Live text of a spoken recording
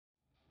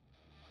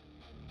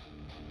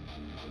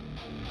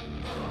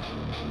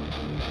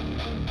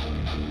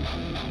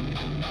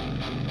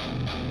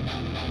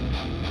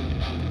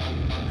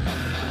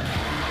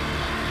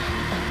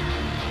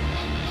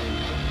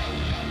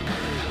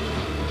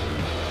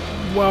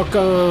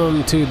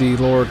Welcome to the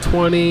Lore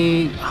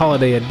 20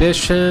 Holiday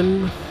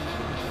Edition.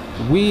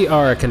 We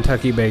are a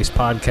Kentucky-based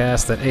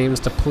podcast that aims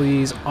to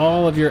please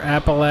all of your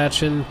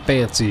Appalachian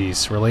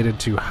fancies related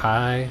to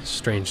high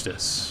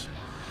strangeness.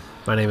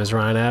 My name is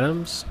Ryan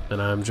Adams,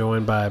 and I'm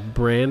joined by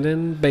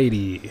Brandon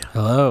Beatty.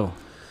 Hello.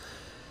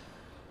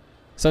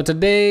 So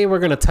today we're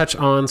going to touch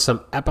on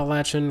some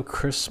Appalachian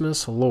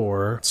Christmas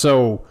lore.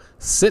 So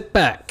sit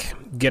back,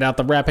 get out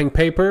the wrapping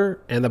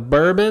paper and the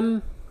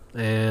bourbon,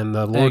 and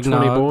the Lore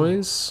 20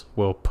 boys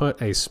will put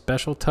a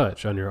special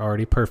touch on your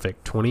already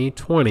perfect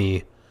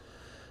 2020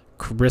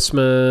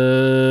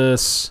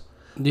 Christmas.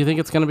 Do you think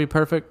it's going to be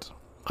perfect?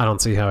 I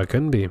don't see how it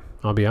couldn't be.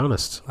 I'll be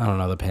honest. I don't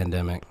know, the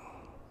pandemic.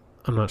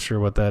 I'm not sure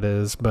what that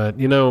is, but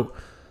you know,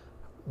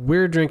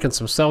 we're drinking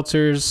some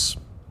seltzers.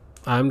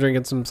 I'm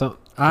drinking some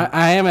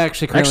I am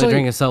actually currently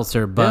drinking a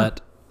seltzer, but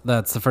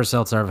that's the first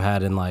seltzer I've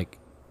had in like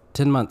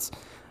 10 months.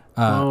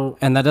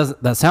 And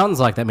that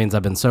sounds like that means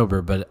I've been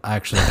sober, but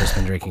actually I've just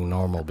been drinking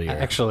normal beer.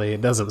 Actually,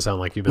 it doesn't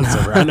sound like you've been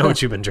sober. I know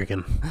what you've been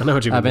drinking.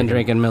 I've been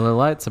drinking Miller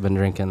Lights. I've been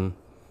drinking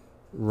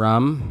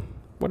rum.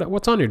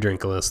 What's on your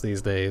drink list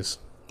these days?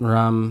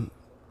 Rum.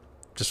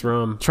 Just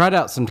rum. Tried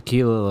out some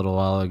tequila a little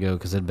while ago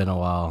because it'd been a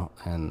while,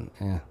 and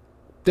yeah.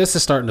 This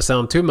is starting to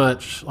sound too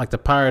much like the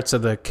Pirates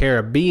of the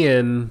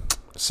Caribbean.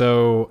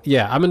 So,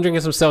 yeah, I've been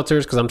drinking some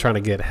seltzers because I'm trying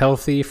to get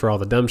healthy for all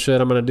the dumb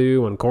shit I'm going to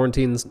do when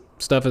quarantine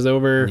stuff is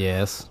over.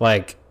 Yes.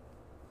 Like,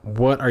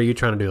 what are you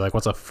trying to do? Like,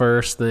 what's the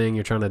first thing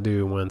you're trying to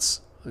do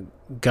once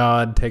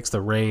God takes the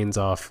reins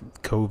off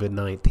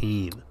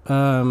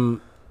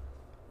COVID-19?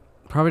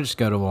 Probably just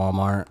go to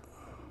Walmart.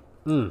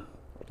 No,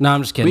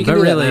 I'm just kidding. But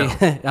really,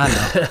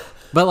 I know.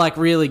 But, like,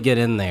 really get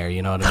in there,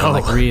 you know what I mean?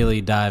 Like,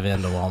 really dive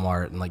into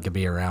Walmart and, like,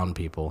 be around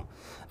people.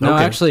 No,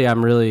 okay. Actually,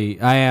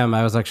 I am.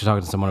 I was actually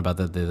talking to someone about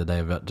that the other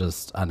day, but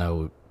I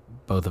know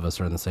both of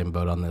us are in the same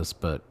boat on this,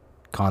 but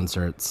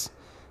concerts.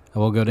 I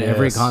will go to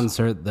every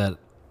concert that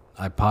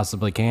I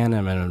possibly can.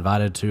 I'm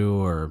invited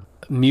to, or...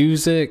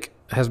 Music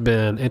has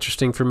been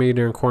interesting for me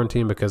during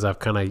quarantine because I've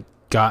kind of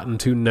gotten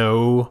to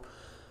know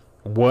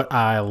what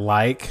I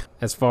like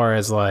as far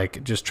as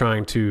like just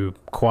trying to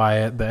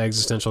quiet the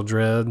existential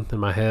dread in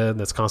my head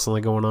that's constantly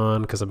going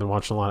on because I've been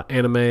watching a lot of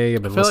anime.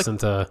 I've been listening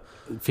to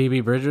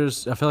Phoebe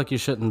Bridgers. I feel like you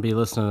shouldn't be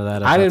listening to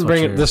that. I didn't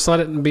bring it. Just let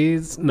it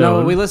be.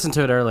 No, we listened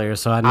to it earlier,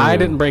 so I knew. I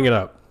didn't bring it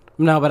up.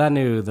 No, but I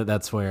knew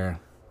that's where.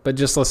 But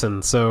just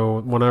listen.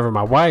 So whenever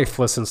my wife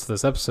listens to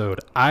this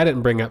episode, I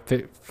didn't bring up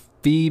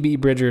Phoebe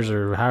Bridgers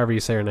or however you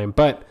say her name,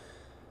 but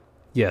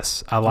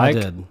yes, I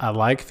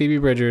like Phoebe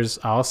Bridgers.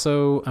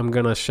 Also, I'm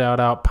going to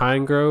shout out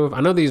Pine Grove. I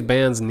know these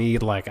bands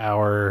need like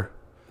our...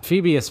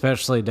 Phoebe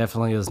especially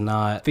definitely is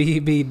not...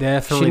 Phoebe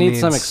definitely needs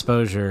some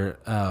exposure.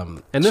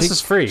 And this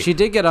is free. She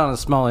did get on a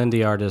small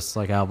indie artist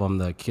like album,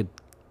 the Kid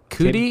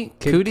Cudies.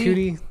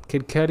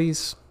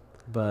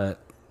 But,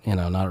 you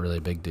know, not really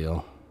a big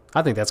deal.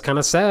 I think that's kind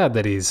of sad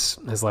that his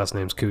last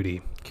name's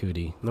Cootie.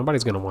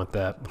 Nobody's going to want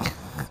that.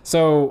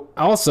 So,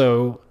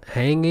 also,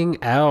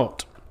 hanging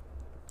out.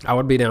 I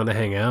would be down to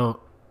hang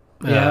out.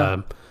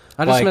 Yeah.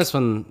 I just miss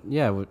when, we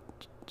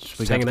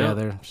got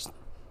together.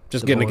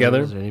 Just getting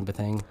together? Or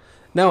anything.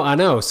 No, I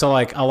know. So,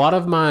 like, a lot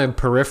of my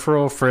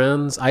peripheral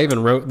friends, I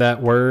even wrote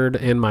that word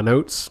in my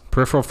notes,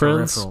 peripheral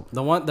friends.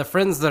 The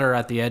friends that are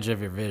at the edge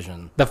of your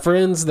vision. The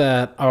friends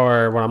that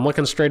are, when I'm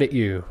looking straight at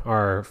you,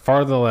 are far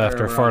to the left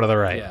or far to the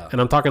right. Yeah.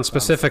 And I'm talking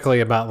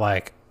specifically about,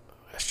 like,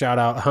 shout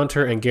out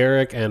Hunter and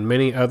Garrick and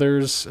many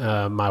others,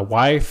 my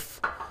wife,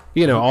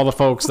 you know, all the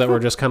folks that were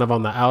just kind of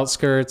on the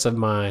outskirts of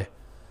my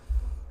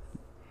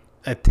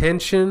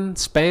attention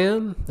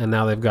span, and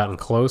now they've gotten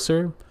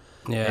closer.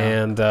 Yeah.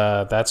 And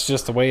that's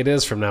just the way it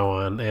is from now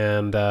on.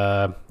 And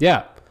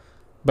yeah,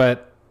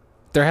 but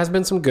there has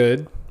been some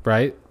good,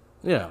 right?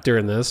 Yeah.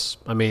 During this.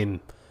 I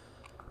mean,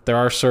 there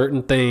are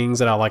certain things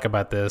that I like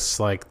about this,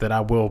 like that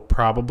I will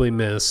probably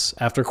miss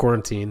after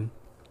quarantine.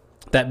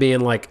 That being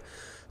like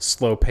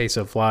slow pace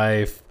of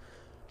life,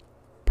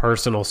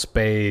 personal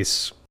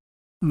space,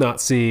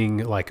 not seeing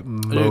like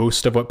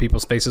most of what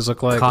people's faces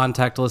look like.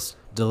 Contactless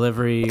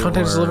delivery.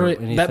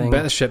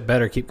 That shit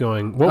better keep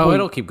going.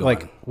 It'll keep going.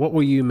 Like, what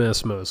will you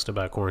miss most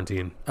about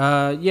quarantine?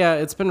 Yeah,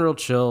 it's been real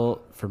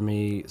chill for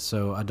me,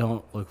 so I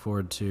don't look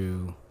forward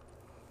to,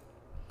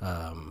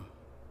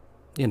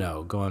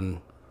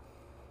 going.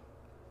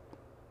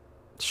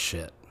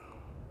 Shit.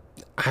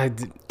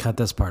 Cut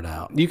this part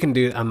out. You can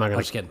do it. I'm not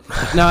gonna. Just kidding.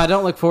 No, I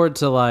don't look forward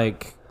to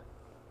like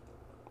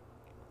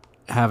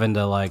having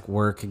to like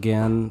work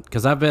again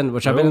because I've been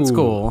in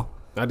school.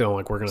 I don't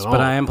like working at all.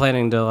 But I am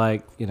planning to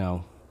like,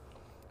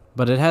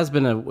 but it's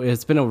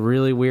been a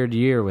really weird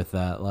year with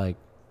that. Like,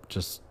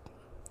 just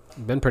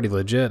been pretty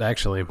legit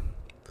actually.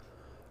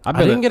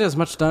 I didn't get as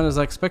much done as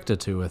I expected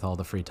to with all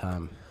the free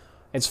time.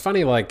 It's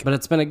funny, like, but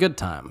it's been a good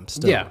time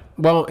still. Yeah.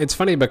 Well, it's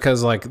funny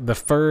because like the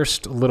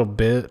first little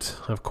bit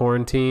of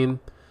quarantine,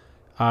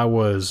 I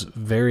was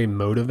very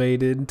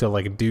motivated to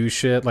like do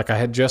shit. Like I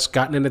had just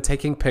gotten into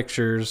taking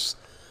pictures,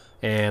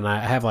 and I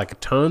have like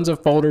tons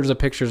of folders of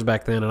pictures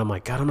back then, and I'm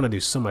like, God, I'm gonna do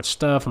so much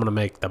stuff. I'm gonna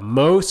make the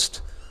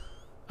most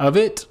of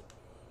it,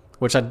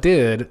 which I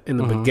did in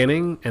the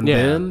beginning, and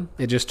then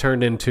it just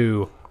turned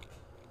into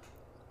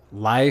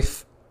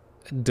life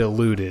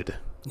diluted.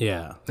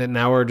 Yeah. And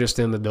now we're just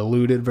in the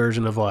diluted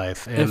version of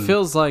life. And it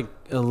feels like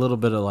a little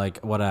bit of like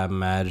what I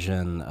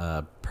imagine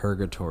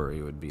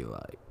purgatory would be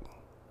like.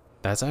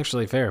 That's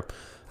actually fair.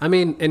 I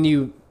mean,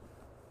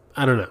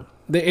 I don't know.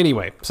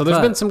 Anyway, so there's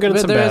been some good and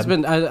some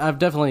bad.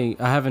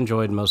 I have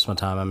enjoyed most of my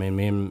time. I mean,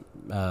 me and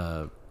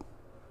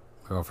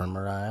girlfriend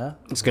Mariah.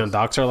 Just going to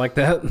dox her like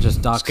that?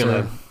 Just dox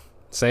her.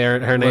 Say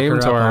her name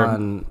to our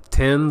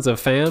tens of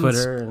fans?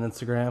 Twitter and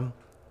Instagram.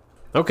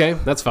 Okay,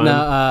 that's fine.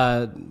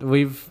 No,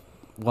 we've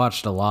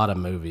watched a lot of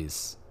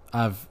movies.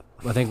 I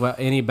think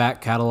any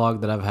back catalog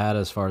that I've had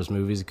as far as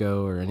movies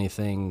go or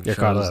anything, you're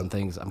caught up. And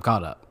things, I'm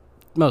caught up.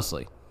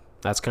 Mostly.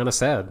 That's kind of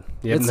sad.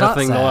 You have It's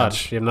nothing not to sad.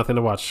 watch. You have nothing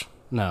to watch.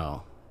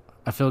 No.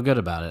 I feel good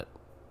about it.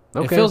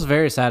 Okay. It feels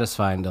very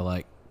satisfying to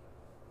like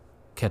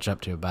catch up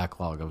to a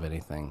backlog of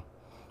anything.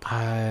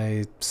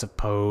 I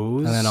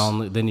suppose.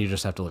 And then you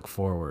just have to look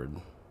forward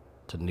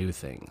to new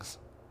things.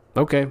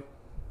 Okay.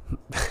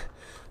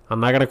 I'm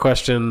not going to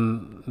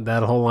question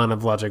that whole line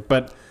of logic,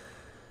 but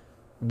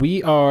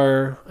we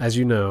are, as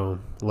you know,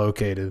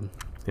 located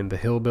in the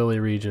hillbilly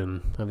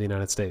region of the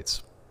United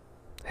States.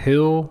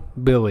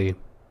 Hillbilly.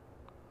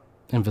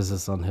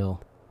 Emphasis on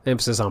hill.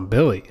 Emphasis on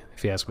Billy,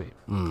 if you ask me.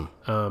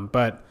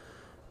 But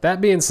that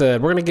being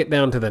said, we're going to get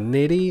down to the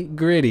nitty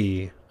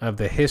gritty of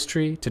the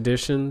history,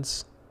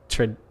 traditions,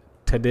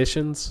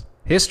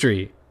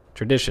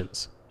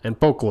 and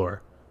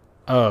folklore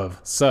of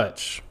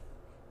such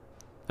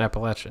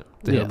Appalachia,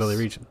 the hillbilly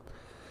region.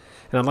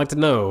 And I'd like to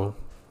know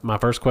my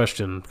first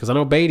question, because I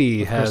know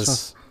Beatty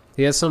has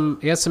some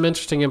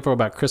interesting info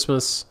about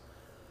Christmas.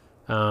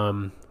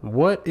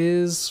 What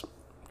is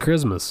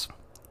Christmas?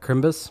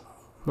 Crimbus?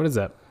 What is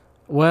that?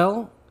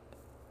 Well,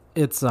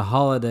 it's a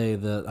holiday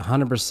that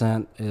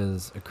 100%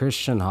 is a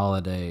Christian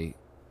holiday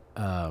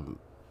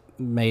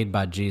made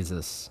by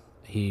Jesus.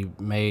 He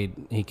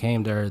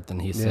came to earth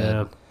and he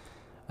said,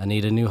 I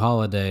need a new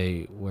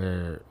holiday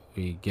where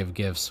we give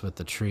gifts with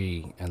the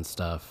tree and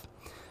stuff.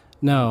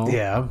 No.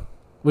 Yeah.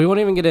 We won't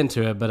even get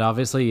into it, but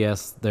obviously,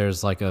 yes,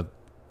 there's like a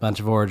bunch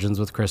of origins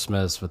with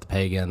Christmas, with the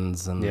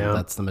pagans, and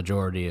that's the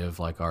majority of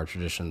like our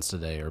traditions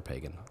today are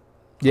pagan.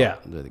 Yeah.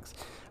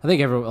 I think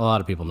a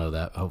lot of people know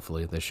that.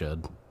 Hopefully they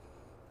should.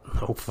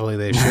 Hopefully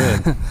they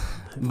should.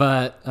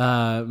 But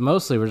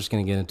mostly we're just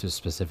going to get into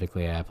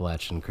specifically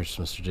Appalachian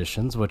Christmas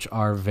traditions, which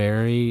are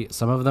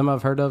some of them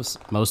I've heard of,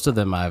 most of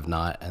them I have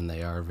not, and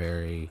they are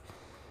very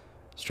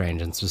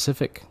strange and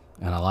specific,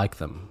 and I like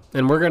them.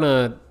 And we're going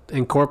to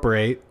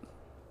incorporate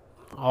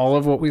all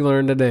of what we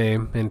learned today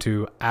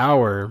into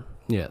our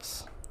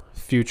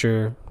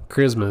future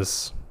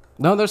Christmas.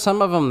 No, there's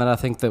some of them that I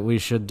think that we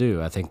should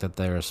do. I think that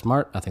they're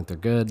smart. I think they're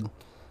good.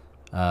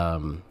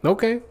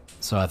 Okay.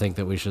 So I think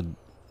that we should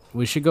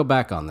go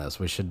back on this.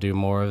 We should do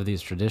more of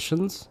these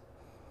traditions.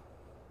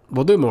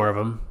 We'll do more of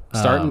them.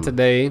 Starting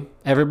today,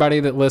 everybody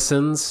that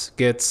listens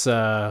gets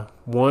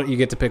you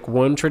get to pick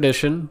one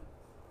tradition.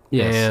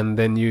 Yes. And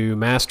then you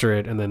master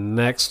it, and then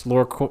next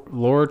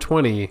Lore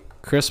 20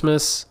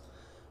 Christmas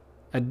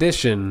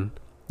edition,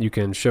 you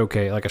can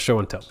showcase like a show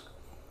and tell.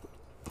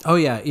 Oh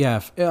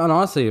yeah. And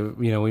honestly,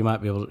 we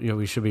might be able to,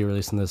 we should be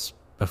releasing this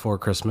before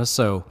Christmas.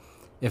 So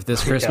if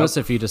this Christmas,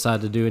 if you decide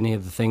to do any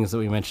of the things that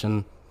we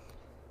mentioned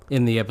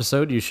in the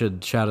episode, you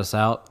should shout us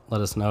out.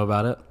 Let us know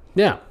about it.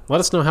 Yeah. Let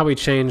us know how we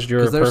changed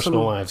your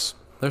personal lives.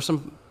 There's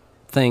some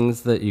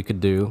things that you could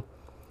do.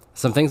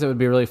 Some things that would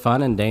be really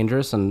fun and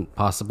dangerous and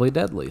possibly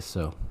deadly.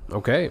 So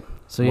okay.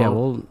 So yeah,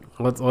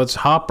 let's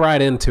hop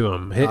right into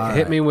them.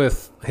 Hit me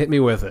with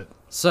it.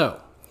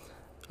 So,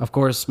 of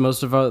course,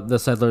 most of the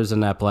settlers in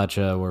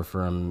Appalachia were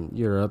from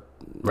Europe.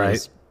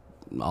 Right.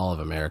 All of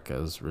America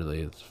is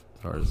really, as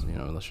far as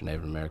unless you're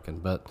Native American,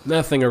 but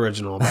nothing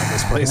original about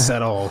this place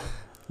at all.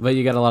 But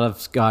you got a lot of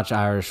Scotch,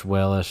 Irish,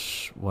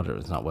 Welsh.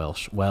 It's not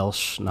Welsh.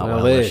 Welsh, not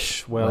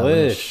Welsh.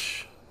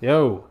 Welsh.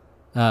 Yo.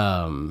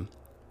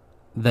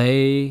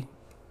 They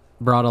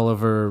brought all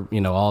over,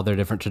 all their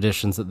different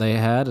traditions that they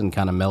had and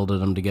kind of melded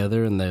them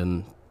together, and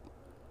then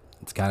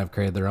it's kind of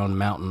created their own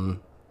mountain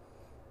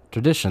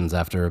traditions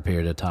after a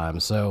period of time.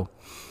 So,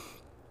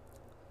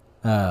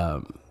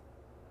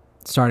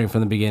 starting from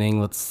the beginning,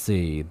 let's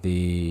see.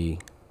 They've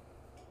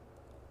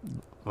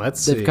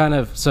kind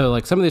of, so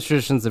like some of these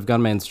traditions have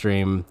gone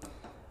mainstream,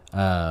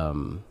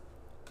 or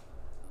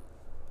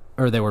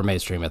they were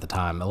mainstream at the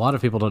time. A lot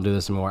of people don't do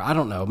this anymore. I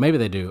don't know. Maybe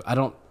they do. I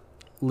don't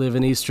live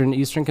in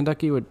Eastern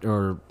Kentucky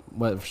or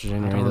West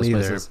Virginia or any of those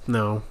places.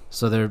 No.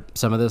 So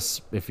some of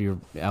this, if you're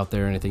out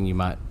there or anything, you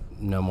might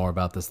know more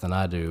about this than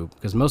I do,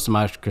 because most of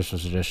my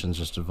Christmas traditions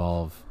just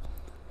involve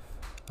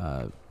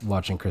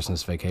watching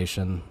Christmas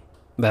Vacation.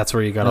 That's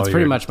where you got That's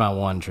pretty much my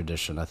one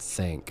tradition, I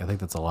think.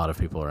 That's a lot of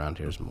people around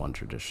here's one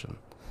tradition.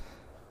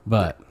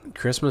 But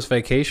Christmas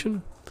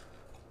Vacation?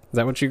 Is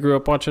that what you grew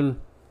up watching?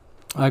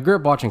 I grew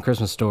up watching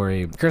Christmas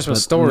Story.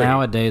 Christmas Story.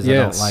 Nowadays, I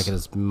don't like it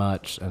as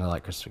much, and I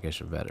like Christmas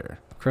Vacation better.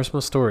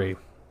 Christmas Story.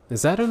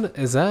 Is that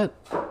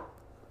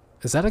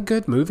a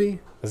good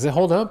movie? Does it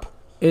hold up?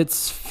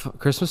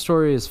 Christmas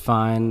Story is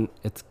fine.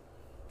 It's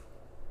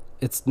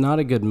not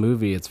a good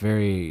movie. It's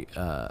very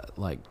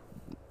like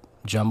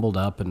jumbled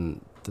up,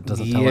 and it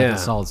doesn't tell like a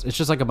solid. It's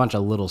just like a bunch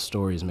of little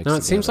stories mixed together. No,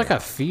 it seems like a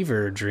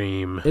fever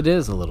dream. It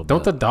is a little bit.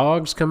 Don't the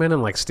dogs come in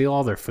and like steal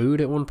all their food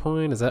at one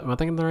point? Am I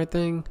thinking the right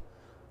thing?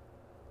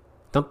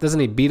 Doesn't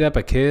he beat up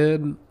a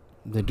kid?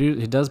 They do.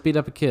 He does beat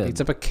up a kid.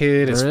 Beats up a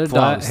kid. There are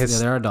dogs.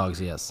 There are dogs.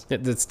 Yes.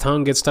 Its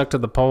tongue gets stuck to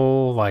the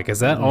pole. Like,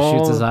 is that all?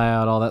 Shoots his eye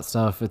out. All that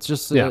stuff. It's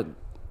just it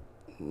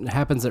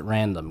happens at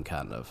random,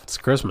 kind of. It's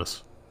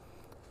Christmas.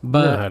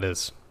 But yeah, it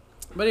is.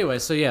 But anyway,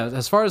 so yeah,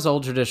 as far as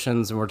old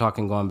traditions, and we're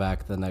talking going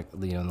back in the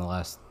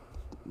last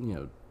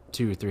 200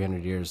 or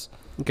 300 years.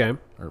 Okay.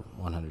 Or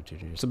 100,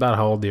 200 years. It's about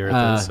how old the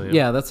Earth is. So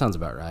yeah, that sounds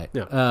about right.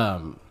 Yeah.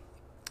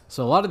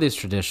 So a lot of these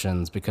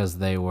traditions, because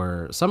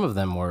some of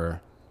them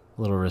were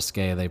a little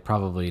risque, they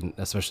probably,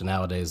 especially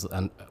nowadays,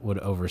 would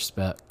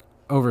overstep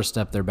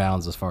their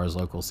bounds as far as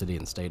local city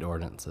and state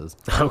ordinances.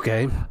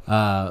 Okay.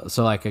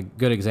 So like a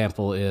good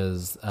example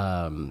is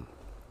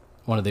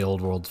one of the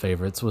old world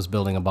favorites was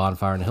building a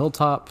bonfire on a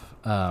hilltop,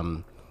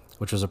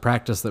 which was a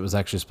practice that was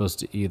actually supposed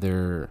to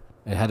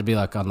it had to be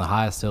like on the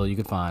highest hill you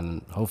could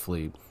find,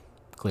 hopefully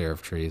clear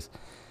of trees.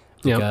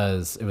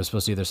 Because it was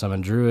supposed to either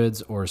summon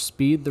druids or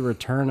speed the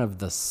return of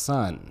the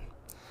sun.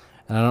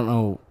 And I don't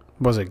know.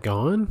 Was it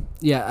gone?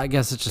 Yeah, I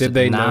guess it's just Did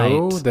they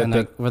know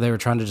that where they were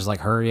trying to just like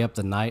hurry up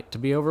the night to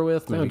be over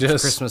with? Maybe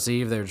just Christmas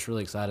Eve, they were just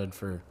really excited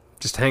for.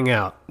 Just hang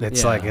out.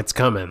 It's like it's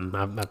coming.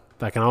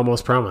 I can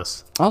almost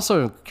promise.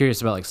 Also curious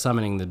about like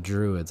summoning the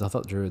druids. I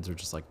thought druids were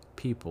just like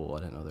people.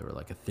 I didn't know they were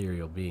like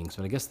ethereal beings,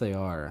 but I guess they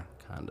are.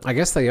 I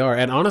guess they are.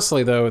 And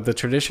honestly, though, the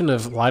tradition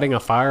of lighting a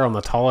fire on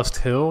the tallest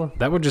hill,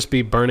 that would just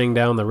be burning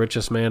down the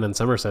richest man in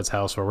Somerset's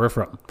house where we're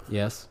from.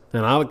 Yes.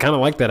 And I kind of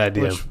like that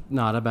idea.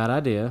 Not a bad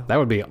idea. That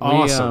would be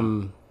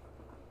awesome.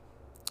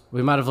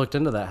 We might have looked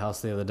into that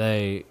house the other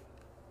day,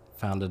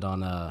 found it on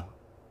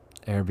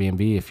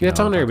Airbnb. If you it's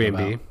on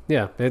Airbnb.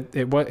 Yeah,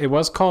 it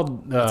was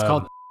called. It's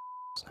called.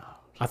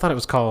 I thought it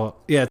was called.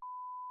 Yeah.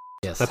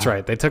 Yes, that's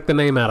right. They took the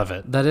name out of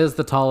it. That is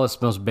the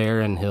tallest, most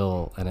barren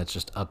hill, and it's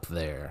just up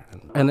there.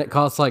 And it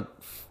costs like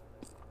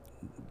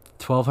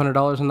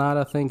 $1,200 a night,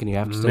 I think, and you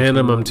have to stay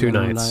minimum 2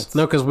 nights.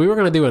 No, because we were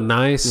gonna do a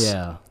nice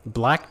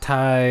black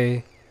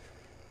tie,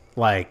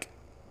 like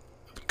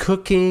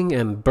cooking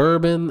and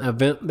bourbon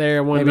event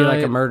there one night. Maybe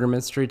like a murder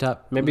mystery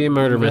type. Maybe a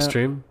murder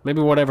mystery. Maybe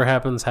whatever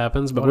happens.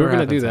 But we were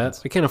gonna do that.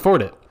 We can't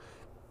afford it.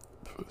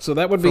 So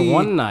that would be for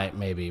one night,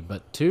 maybe,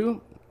 but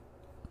 2.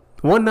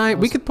 One night,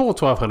 we could pull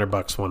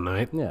 $1,200 one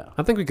night. Yeah.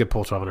 I think we could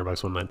pull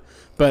 $1,200 one night.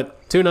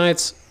 But 2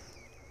 nights,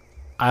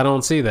 I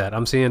don't see that.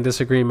 I'm seeing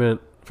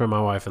disagreement from my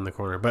wife in the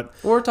corner. But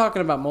we're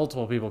talking about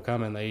multiple people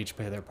coming. They each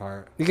pay their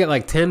part. You get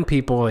like 10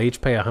 people. They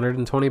each pay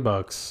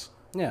 $120.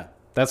 Yeah.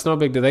 That's no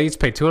big deal. They each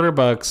pay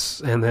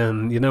 $200. And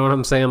then, you know what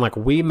I'm saying? Like,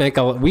 we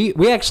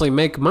actually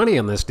make money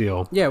on this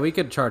deal. Yeah, we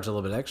could charge a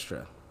little bit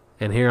extra.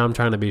 And here I'm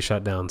trying to be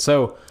shut down.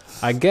 So,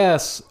 I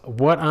guess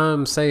what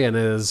I'm saying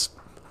is,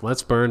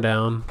 let's burn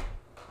down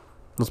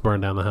the house.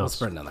 Let's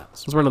burn down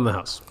the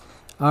house.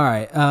 All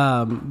right.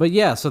 But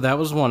yeah, so that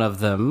was one of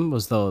them,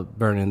 was the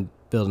building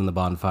the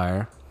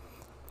bonfire.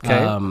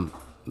 Okay.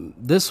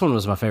 This one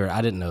was my favorite.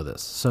 I didn't know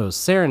this. So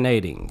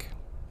serenading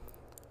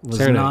was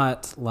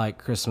not like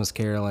Christmas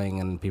caroling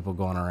and people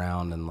going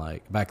around, and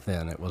like back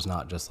then it was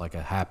not just like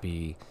a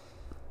happy,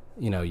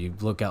 you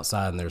look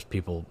outside and there's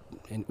people,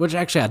 which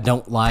actually I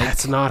don't like.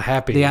 That's not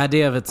happy. The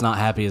idea of it's not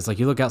happy is like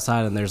you look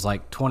outside and there's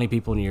like 20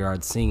 people in your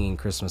yard singing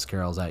Christmas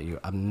carols at you.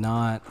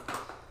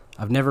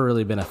 I've never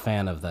really been a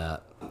fan of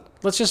that.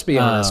 Let's just be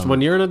honest.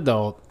 When you're an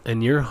adult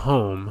and you're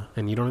home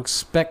and you don't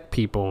expect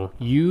people,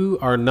 you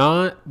are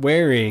not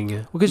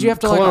wearing because you have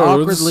to clothes, like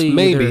awkwardly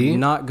either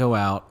not go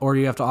out, or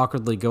you have to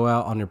awkwardly go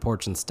out on your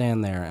porch and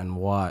stand there and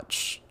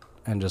watch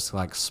and just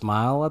like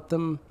smile at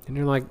them. And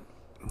you're like,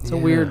 it's a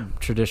weird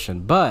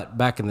tradition. But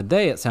back in the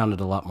day, it sounded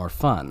a lot more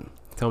fun.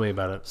 Tell me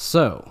about it.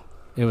 So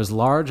it was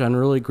large,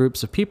 unruly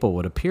groups of people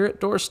would appear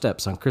at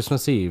doorsteps on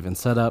Christmas Eve and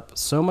set up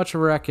so much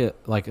of a racket,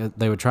 like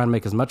they would try and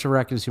make as much of a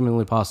racket as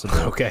humanly possible.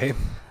 Okay.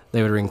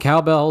 They would ring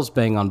cowbells,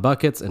 bang on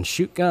buckets, and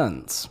shoot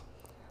guns.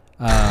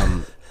 They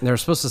were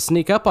supposed to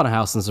sneak up on a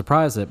house and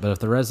surprise it, but if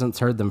the residents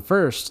heard them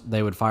first,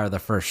 they would fire the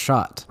first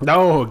shot.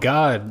 Oh,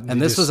 God. And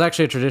this was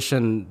actually a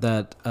tradition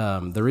that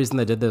the reason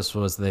they did this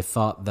was they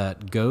thought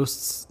that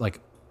ghosts, like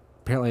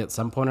apparently at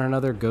some point or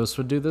another, ghosts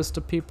would do this to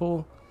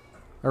people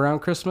around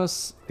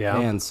Christmas. Yeah.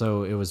 And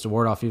so it was to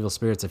ward off evil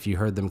spirits. If you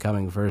heard them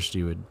coming first,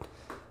 you would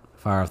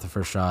fire off the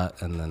first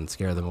shot and then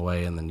scare them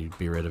away, and then you'd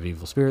be rid of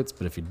evil spirits.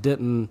 But if you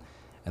didn't,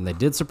 and they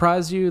did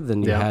surprise you,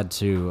 then you had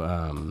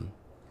to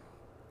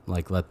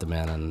like let them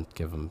in and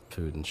give them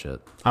food and shit.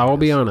 I will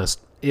be honest.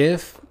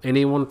 If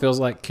anyone feels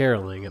like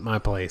caroling at my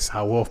place,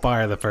 I will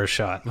fire the first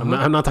shot. Mm-hmm.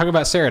 I'm not talking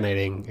about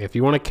serenading. If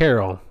you want to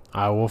carol,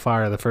 I will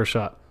fire the first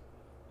shot.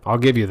 I'll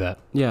give you that.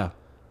 Yeah.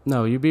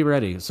 No, you be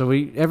ready. So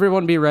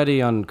everyone be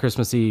ready on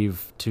Christmas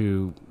Eve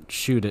to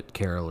shoot at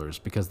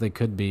carolers because they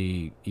could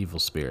be evil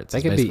spirits.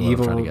 They could be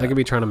evil. They could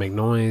be trying to make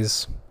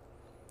noise.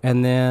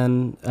 And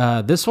then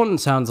this one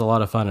sounds a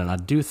lot of fun, and I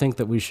do think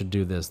that we should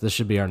do this. This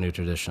should be our new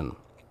tradition.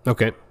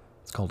 Okay.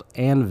 It's called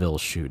anvil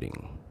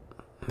shooting.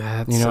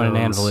 That you know what an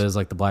anvil is,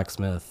 like the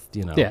blacksmith,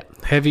 you know. Yeah,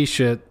 heavy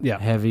shit. Yeah.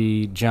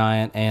 Heavy,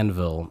 giant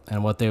anvil.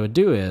 And what they would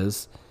do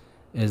is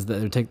that they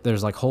would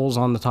there's like holes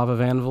on the top of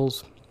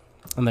anvils,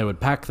 and they would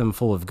pack them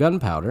full of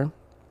gunpowder,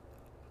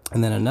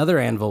 and then another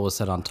anvil was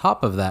set on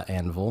top of that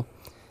anvil,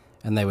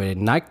 and they would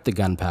ignite the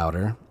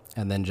gunpowder,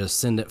 and then just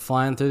send it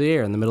flying through the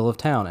air in the middle of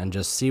town and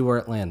just see where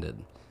it landed.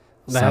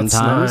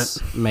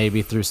 Sometimes,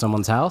 maybe through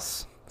someone's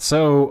house.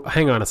 So,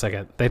 hang on a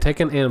second. They take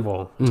an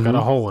anvil. It's got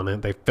a hole in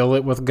it. They fill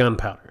it with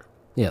gunpowder.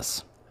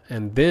 Yes.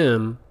 And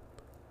then,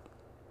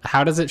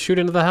 how does it shoot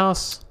into the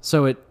house?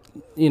 So it,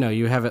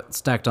 you have it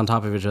stacked on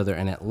top of each other,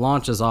 and it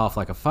launches off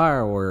like a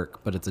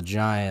firework, but it's a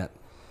giant,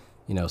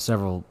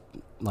 several,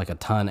 like a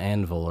ton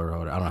anvil, or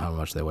I don't know how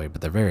much they weigh,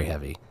 but they're very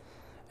heavy.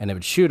 And it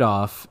would shoot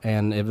off,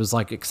 and it was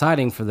like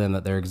exciting for them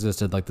that there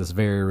existed like this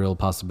very real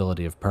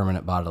possibility of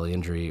permanent bodily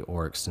injury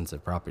or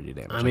extensive property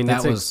damage. I mean,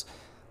 that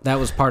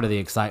was part of the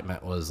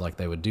excitement, was like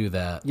they would do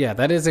that. Yeah,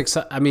 that is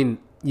exciting. I mean,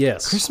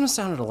 yes. Christmas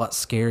sounded a lot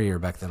scarier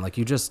back then. Like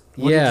what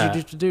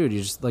did you do? You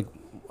just like,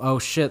 oh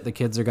shit, the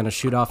kids are going to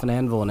shoot off an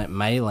anvil and it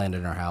may land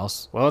in our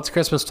house. Well, it's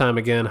Christmas time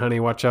again, honey.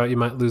 Watch out, you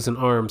might lose an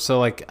arm. So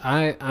like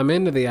I'm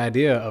into the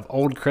idea of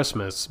old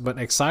Christmas, but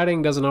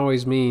exciting doesn't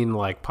always mean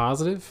like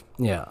positive.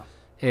 Yeah.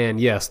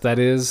 And yes, that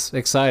is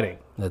exciting.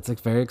 That's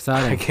very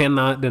exciting. I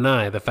cannot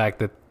deny the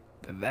fact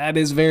that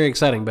is very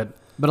exciting, but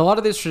a lot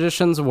of these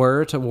traditions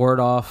were to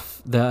ward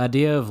off the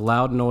idea of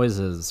loud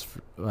noises.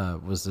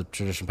 Was the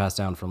tradition passed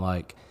down from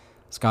like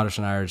Scottish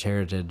and Irish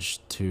heritage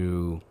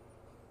to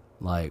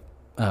like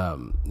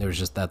it was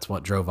just that's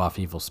what drove off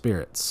evil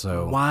spirits.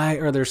 So why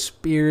are there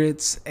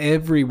spirits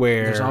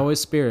everywhere? There's always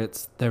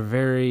spirits. They're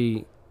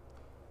very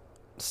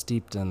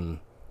steeped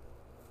in.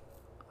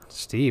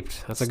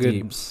 Steeped. That's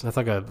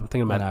like a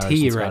thing about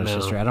tea right now.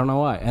 History. I don't know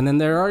why. And then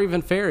there are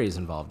even fairies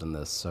involved in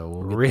this. So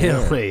we'll get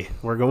really,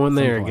 we're going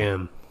there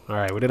again. All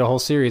right, we did a whole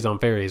series on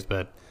fairies,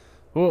 but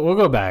we'll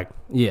go back.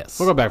 Yes,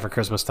 we'll go back for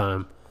Christmas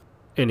time.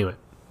 Anyway,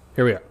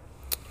 here we are.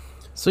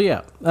 So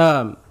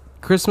yeah,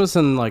 Christmas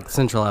in like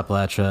Central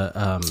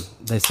Appalachia,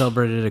 they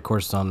celebrated, of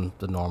course, on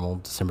the normal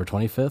December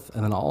 25th,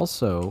 and then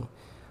also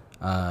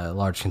a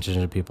large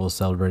contingent of people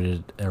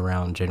celebrated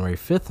around January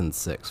 5th and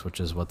 6th, which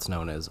is what's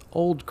known as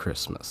Old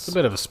Christmas. It's a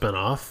bit of a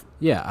spinoff.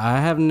 Yeah,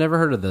 I have never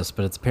heard of this,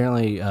 but it's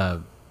apparently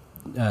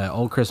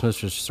Old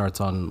Christmas, which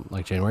starts on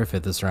like January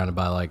 5th, is surrounded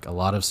by like a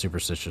lot of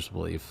superstitious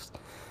beliefs.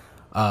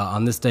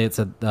 On this day, it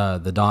said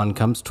the dawn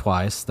comes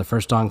twice. The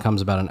first dawn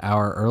comes about an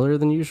hour earlier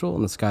than usual,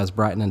 and the skies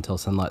brighten until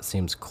sunlight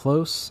seems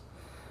close.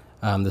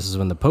 This is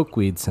when the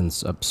pokeweed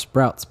sends up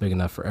sprouts big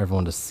enough for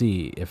everyone to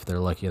see if they're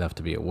lucky enough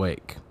to be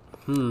awake.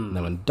 And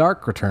then when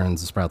dark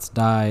returns, the sprouts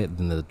die,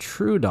 then the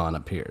true dawn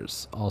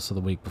appears. Also,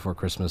 the week before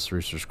Christmas,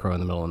 roosters crow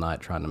in the middle of the night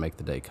trying to make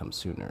the day come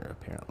sooner,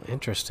 apparently.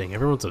 Interesting.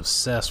 Everyone's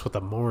obsessed with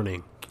the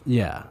morning.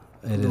 Yeah.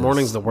 The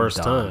morning's the worst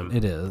time.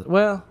 It is.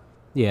 Well,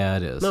 yeah,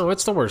 it is. No,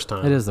 it's the worst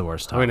time. It is the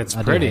worst time. I mean, it's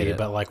pretty,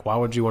 but like, why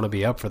would you want to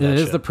be up for that shit?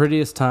 It is the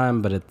prettiest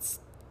time, but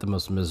it's the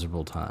most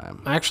miserable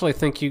time. I actually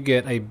think you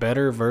get a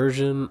better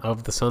version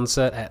of the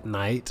sunset at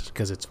night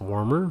because it's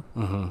warmer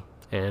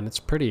and it's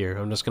prettier.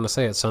 I'm just going to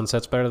say it.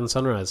 Sunset's better than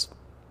sunrise.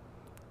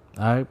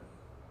 I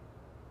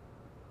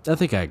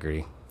think I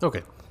agree.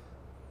 Okay.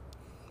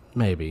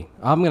 Maybe.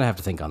 I'm going to have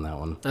to think on that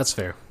one. That's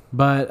fair.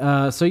 But,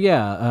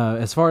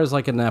 as far as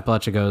like in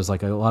Appalachia goes,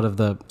 like a lot of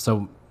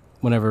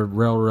whenever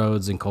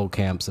railroads and coal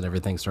camps and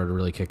everything started to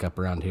really kick up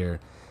around here,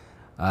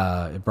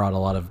 it brought a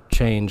lot of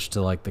change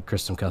to like the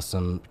Christmas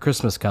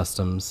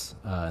customs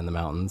in the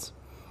mountains.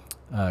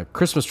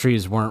 Christmas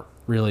trees weren't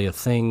really a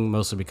thing,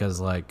 mostly because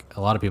like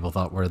a lot of people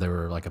thought where they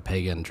were like a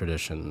pagan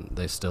tradition,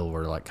 they still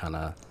were like kind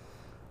of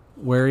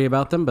wary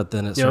about them, but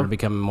then it started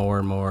becoming more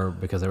and more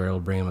because they were able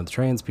to bring them with the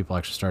trains. People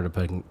actually started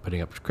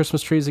putting up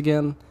Christmas trees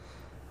again.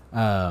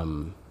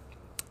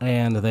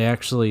 And they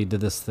actually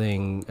did this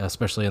thing,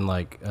 especially in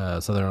like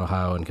southern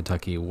Ohio and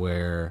Kentucky,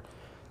 where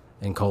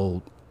in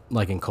coal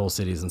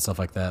cities and stuff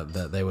like that,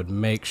 that they would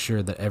make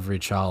sure that every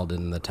child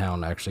in the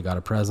town actually got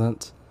a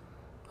present.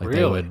 Like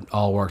They would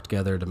all work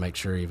together to make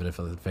sure, even if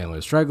the family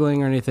was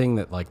struggling or anything,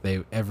 that like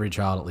every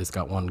child at least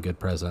got one good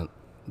present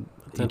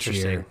each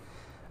year.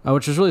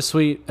 Which is really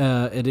sweet.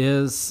 It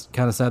is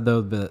kind of sad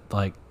though that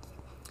like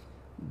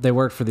they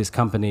worked for these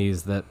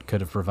companies that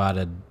could have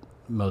provided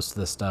most of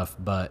this stuff,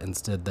 but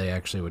instead they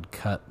actually would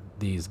cut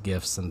these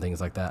gifts and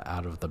things like that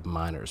out of the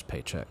miners'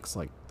 paychecks.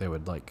 Like they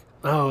would like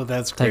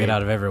that's great. Take it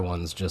out of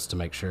everyone's just to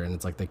make sure, and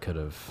it's like they could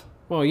have.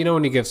 Well,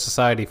 when you give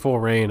society full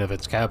reign of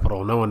its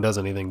capital, no one does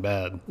anything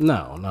bad.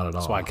 No, not at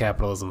all. That's why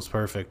capitalism's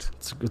perfect.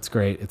 It's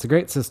great. It's a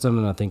great system,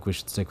 and I think we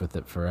should stick with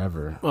it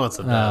forever. Well, it's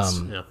the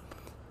best. Yeah.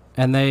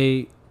 And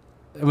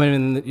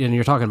and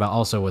you're talking about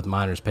also with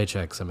miners'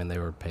 paychecks. I mean, they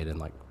were paid in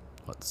like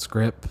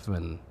scrip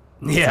and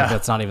Yeah.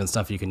 That's not even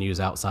stuff you can use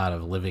outside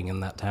of living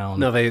in that town.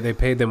 No, they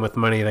paid them with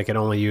money they could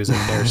only use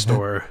in their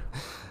store.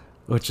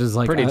 Which is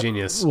like pretty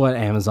genius. What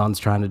Amazon's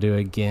trying to do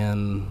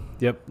again.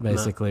 Yep.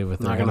 Basically with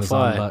their not gonna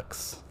Amazon fly.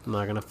 bucks.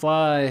 Not going to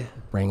fly.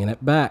 Bringing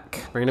it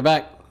back. Bringing it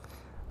back.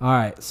 All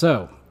right.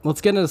 So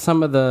let's get into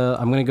some of the...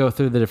 I'm going to go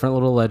through the different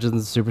little legends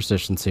and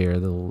superstitions here,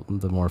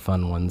 the more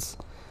fun ones.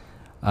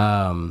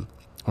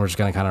 We're just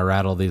going to kind of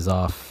rattle these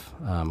off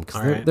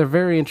because they're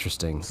very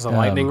interesting. Is this a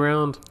lightning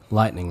round?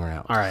 Lightning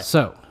round. All right.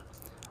 So,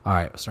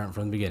 starting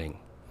from the beginning.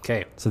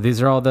 Okay. So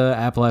these are all the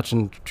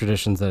Appalachian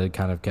traditions that had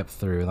kind of kept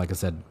through. And like I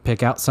said,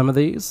 pick out some of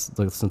these,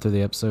 listen through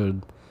the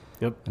episode.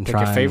 Yep. And Pick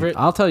your favorite.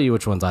 I'll tell you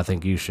which ones I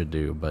think you should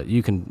do, but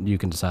you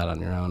can decide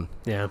on your own.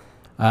 Yeah.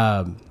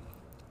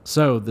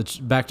 So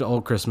back to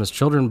Old Christmas.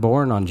 Children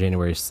born on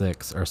January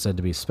 6th are said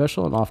to be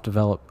special and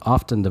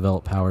often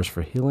develop powers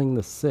for healing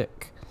the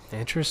sick.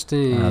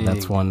 Interesting.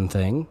 That's one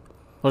thing.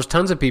 Well, there's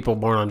tons of people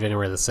born on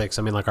January the 6th.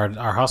 I mean, like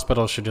our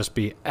hospital should just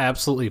be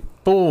absolutely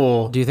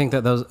full. Do you think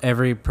that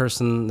every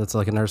person that's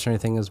like a nurse or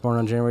anything is born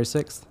on January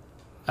 6th?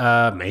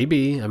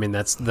 Maybe. I mean,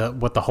 that's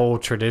what the whole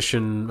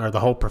tradition or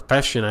the whole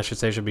profession, I should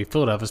say, should be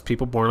filled of is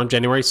people born on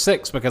January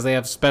 6th because they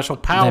have special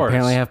powers. They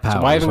apparently have powers.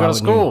 So why even go to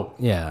school?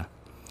 Yeah.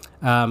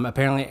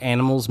 Apparently,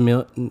 animals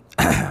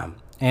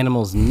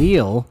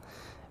kneel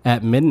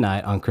at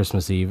midnight on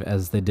Christmas Eve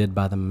as they did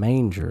by the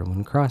manger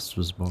when Christ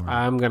was born.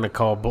 I'm going to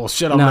call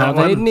bullshit on that one.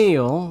 No, they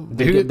kneel.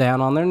 They get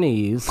down on their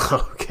knees.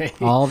 Okay.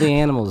 All the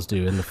animals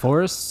do in the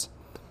forests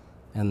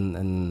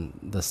and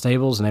the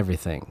stables and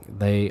everything.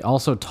 They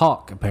also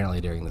talk,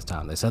 apparently, during this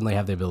time. They suddenly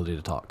have the ability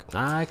to talk.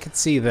 I could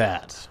see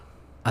that.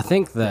 I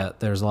think that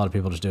there's a lot of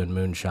people just doing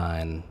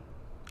moonshine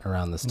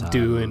around this time.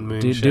 Doing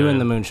moonshine. Doing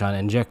the moonshine,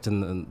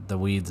 injecting the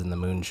weeds in the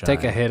moonshine.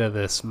 Take a hit of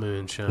this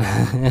moonshine.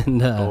 And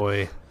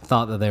boy.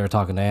 Thought that they were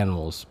talking to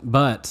animals.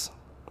 But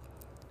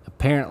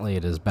apparently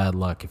it is bad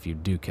luck if you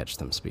do catch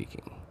them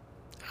speaking.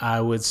 I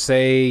would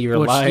say your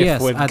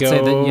life would I'd go... say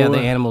that, the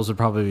animals would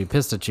probably be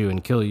pissed at you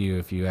and kill you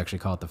if you actually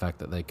caught the fact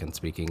that they can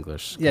speak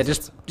English. Yeah,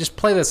 just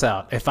play this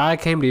out. If I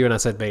came to you and I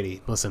said,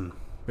 Beatty, listen,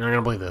 you're not going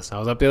to believe this. I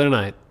was up the other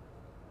night,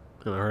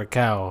 and I heard a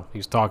cow. He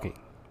was talking.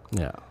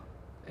 Yeah.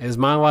 Is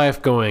my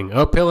life going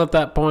uphill at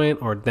that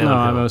point or downhill? No,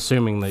 I'm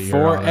assuming that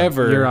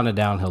you're on a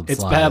downhill slide.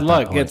 It's bad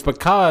luck. It's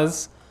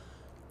because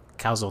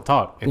cows don't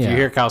talk. If you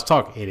hear cows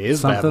talk, it is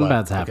something bad luck.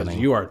 Bad's happening.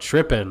 Because you are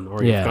tripping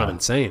or you've gone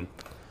insane.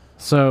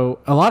 So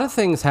a lot of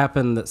things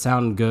happen that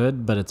sound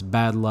good, but it's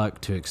bad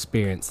luck to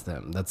experience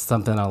them. That's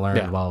something I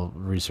learned while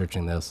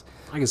researching this.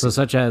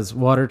 Such as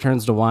water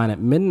turns to wine at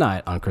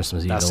midnight on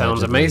Christmas Eve. That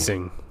sounds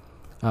amazing.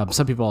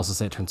 Some people also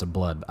say it turns to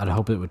blood. I'd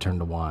hope it would turn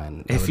to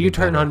wine. If you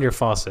turn on your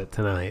faucet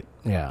tonight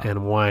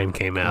and wine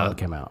came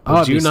out,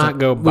 would you not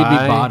go buy? We'd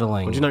be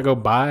bottling. Would you not go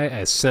buy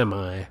a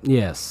semi?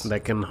 Yes.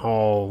 That can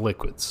haul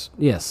liquids.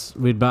 Yes,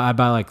 I'd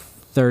buy like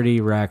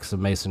 30 racks of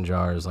mason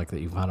jars like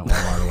that you find at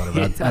Walmart or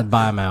whatever. I'd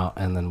buy them out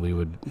and then we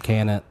would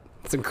can it.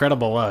 It's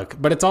incredible luck,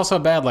 but it's also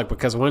bad luck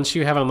because once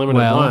you have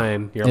unlimited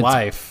wine,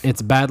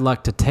 it's bad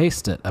luck to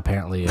taste it.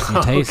 Apparently, if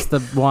you taste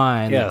the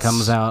wine that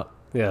comes out,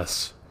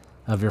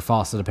 of your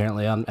faucet,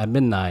 apparently at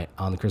midnight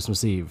on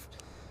Christmas Eve,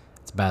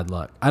 it's bad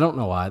luck. I don't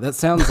know why. That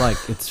sounds like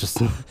it's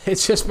just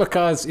it's just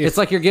because it's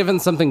like you're given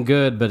something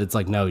good, but it's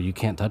like no, you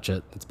can't touch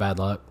it. It's bad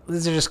luck.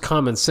 These are just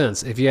common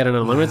sense. If you had an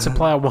unlimited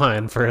supply of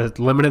wine for a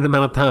limited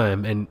amount of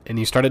time and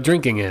you started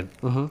drinking it,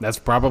 that's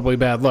probably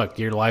bad luck.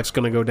 Your life's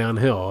going to go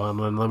downhill on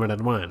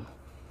unlimited wine.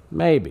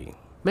 Maybe,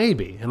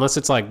 unless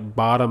it's like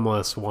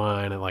bottomless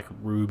wine at like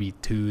Ruby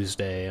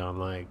Tuesday on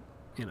like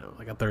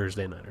a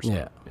Thursday night or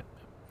something. Yeah.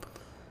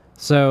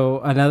 So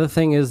another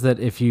thing is that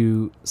if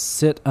you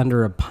sit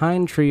under a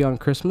pine tree on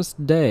Christmas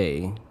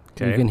Day,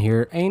 you can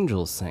hear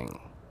angels sing.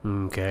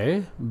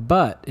 Okay.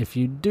 But if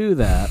you do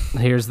that,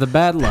 here's the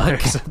bad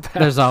luck.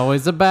 There's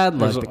always a bad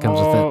luck that comes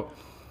with it.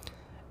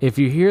 If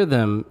you hear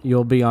them,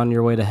 you'll be on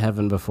your way to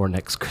heaven before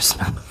next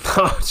Christmas.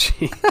 Oh,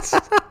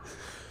 jeez.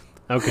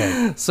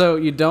 Okay. So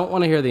you don't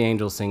want to hear the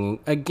angels singing.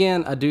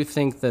 Again, I do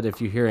think that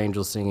if you hear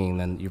angels singing,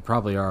 then you're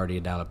probably already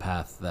down a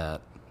path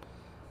that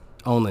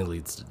only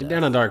leads to death.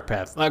 Down a dark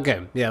path.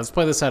 Okay, yeah, let's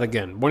play this out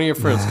again. One of your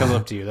friends comes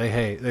up to you.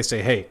 They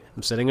say, hey,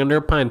 I'm sitting under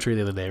a pine tree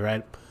the other day,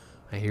 right?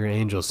 I hear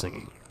angels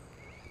singing.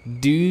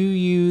 Do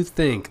you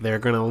think they're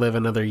going to live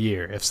another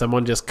year if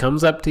someone just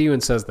comes up to you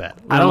and says that?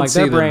 I don't see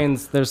their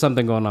brains. There's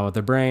something going on with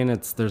their brain.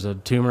 There's a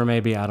tumor,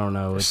 maybe. I don't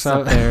know. It's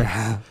up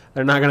there.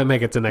 They're not going to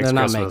make it to next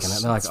Christmas. They're not making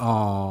it. They're like,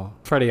 oh,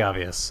 pretty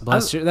obvious.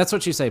 That's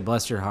what you say.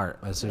 Bless your heart.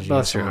 As soon as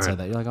bless your heart. Say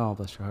that, you're like, oh,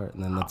 bless your heart,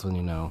 and then that's when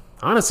you know.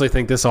 I honestly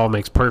think this all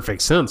makes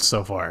perfect sense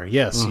so far.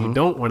 Yes, you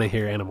don't want to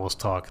hear animals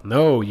talk.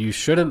 No, you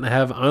shouldn't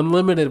have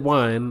unlimited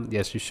wine.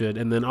 Yes, you should.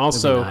 And then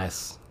also,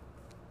 nice.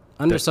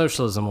 Under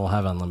socialism, we'll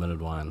have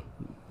unlimited wine.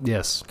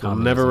 Yes, we'll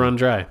never run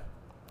dry.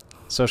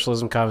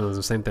 Socialism,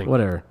 communism, same thing.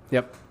 Whatever.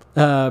 Yep.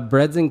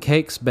 Breads and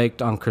cakes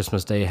baked on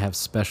Christmas Day have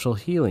special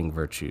healing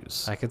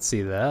virtues. I could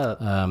see that.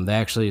 They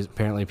actually,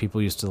 apparently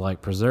people used to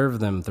like preserve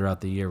them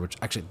throughout the year, which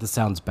actually, this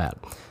sounds bad.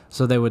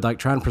 So they would like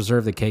try and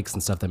preserve the cakes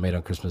and stuff they made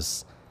on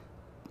Christmas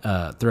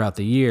throughout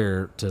the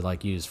year to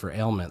like use for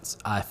ailments.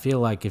 I feel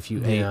like if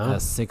you ate a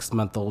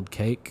 6-month-old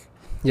cake,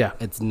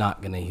 it's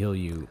not going to heal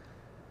you.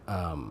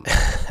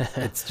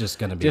 It's just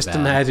going to be just bad.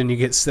 Imagine you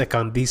get sick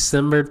on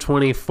December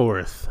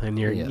 24th and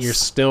you're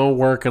still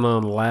working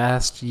on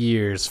last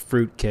year's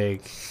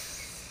fruitcake.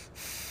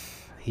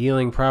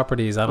 Healing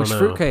properties, I don't know.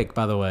 Fruitcake,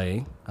 by the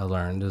way, I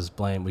learned is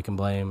we can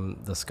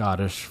blame the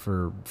Scottish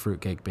for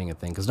fruitcake being a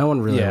thing because no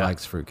one really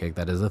likes fruitcake.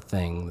 That is a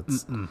thing.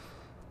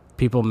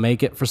 People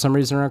make it for some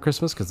reason around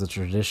Christmas because it's a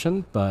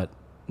tradition, but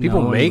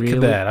people make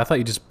that. I thought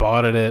you just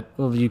bought it.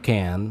 Well, you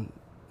can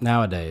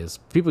nowadays.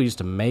 People used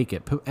to make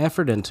it, put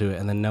effort into it,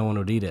 and then no one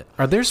would eat it.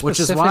 Are there specific Which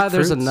is why fruits?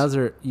 there's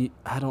another.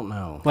 I don't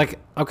know. Like,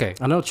 okay,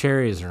 I know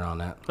cherries are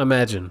on it.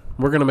 Imagine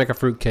we're gonna make a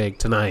fruitcake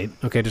tonight.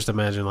 Okay, just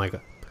imagine like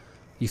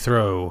you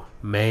throw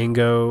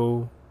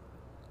mango,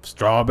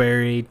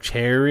 strawberry,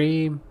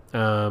 cherry.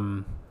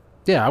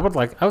 Yeah,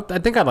 I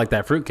think I'd like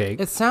that fruitcake.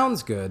 It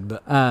sounds good,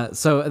 but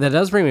so that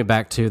does bring me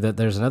back to that.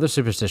 There's another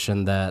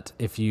superstition that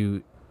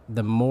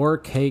the more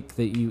cake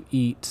that you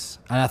eat,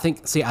 and I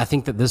think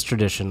that this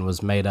tradition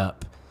was made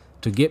up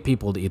to get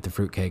people to eat the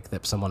fruitcake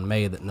that someone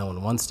made that no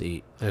one wants to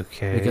eat.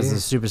 Okay. Because the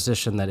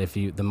superstition that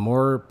the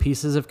more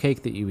pieces of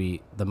cake that you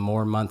eat, the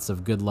more months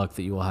of good luck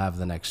that you will have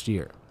the next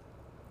year.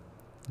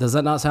 Does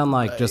that not sound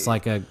like just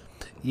like a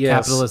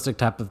capitalistic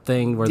type of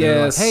thing where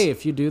they're like, hey,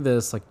 if you do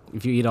this, like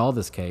if you eat all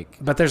this cake.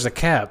 But there's a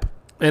cap.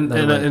 And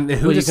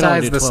who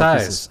decides the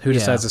size? Pieces. Who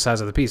decides the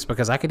size of the piece?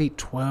 Because I could eat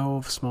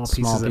 12 small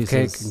pieces of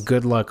cake.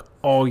 Good luck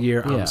all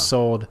year. I'm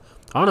sold.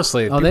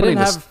 Honestly. Oh, they didn't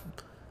have,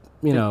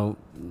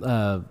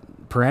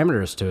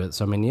 parameters to it.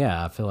 So, I mean,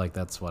 I feel like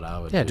that's what I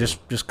would do.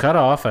 Just cut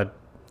off a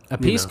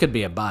piece could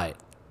be a bite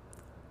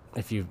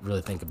if you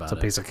really think about it. It's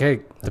a piece of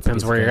cake.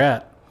 Depends where you're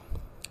at.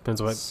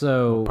 Depends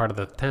what part of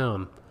the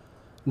town.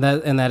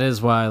 That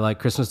is why, like,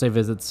 Christmas Day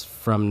visits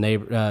from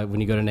when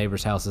you go to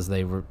neighbors' houses,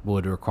 they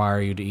would require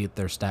you to eat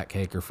their stack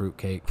cake or fruit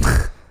cake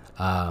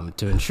to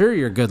ensure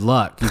your good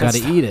luck. You got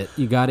to eat it.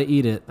 You got to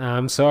eat it.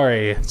 I'm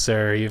sorry,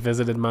 sir. You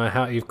visited my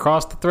house. You've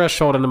crossed the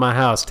threshold into my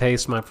house.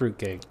 Taste my fruit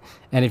cake.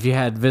 And if you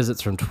had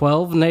visits from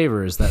 12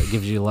 neighbors, that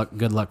gives you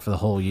good luck for the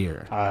whole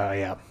year.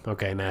 Yeah.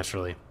 Okay,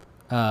 naturally.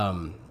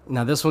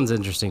 Now, this one's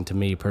interesting to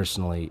me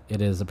personally.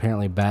 It is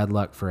apparently bad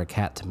luck for a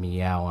cat to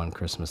meow on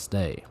Christmas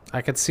Day.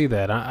 I could see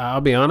that.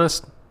 I'll be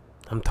honest.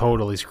 I'm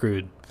totally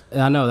screwed.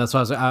 I know. That's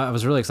why I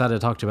was really excited to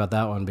talk to you about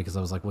that one because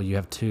I was like, well, you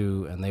have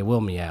two, and they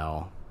will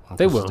meow on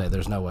Christmas Day.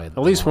 There's no way. At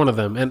least one of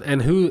them.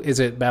 And who is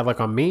it? Bad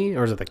luck on me,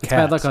 or is it the cat? It's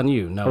bad luck on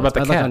you. No, what about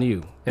it's bad luck on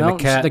you. And no,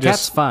 the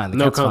cat's fine.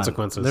 No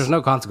consequences. Fine. There's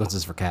no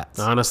consequences for cats.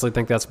 I honestly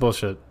think that's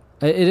bullshit.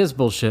 It is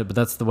bullshit, but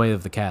that's the way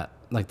of the cat.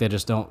 Like, they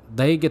just don't.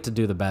 They get to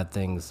do the bad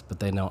things, but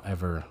they don't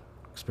ever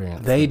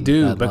experience. They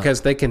do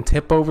because they can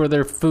tip over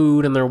their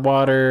food and their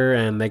water,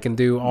 and they can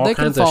do all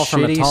kinds of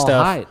shitty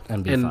stuff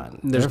and be fine.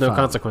 There's no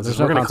consequences.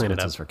 There's We're no gonna clean it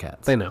up for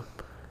cats. They know.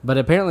 But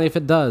apparently, if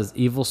it does,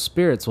 evil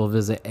spirits will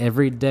visit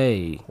every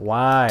day.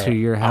 Why? To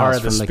your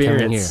house from the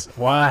coming year.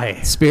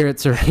 Why?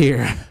 Spirits are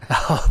here.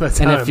 All the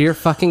time. And if your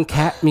fucking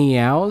cat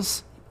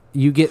meows,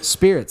 you get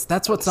spirits.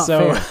 That's what's not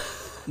fair.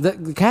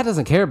 The cat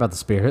doesn't care about the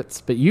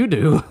spirits, but you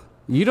do.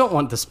 You don't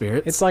want the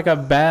spirits. It's like a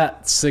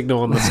bat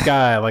signal in the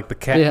sky, like the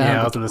cat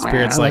meows, and the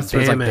spirit's like,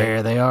 damn it.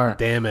 There they are.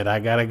 Damn it, I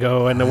gotta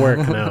go into work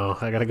now.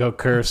 I gotta go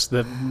curse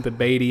the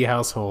Beatty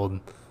household.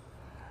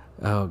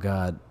 Oh,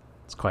 God.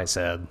 It's quite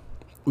sad.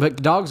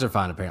 But dogs are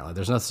fine, apparently.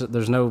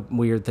 There's no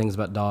weird things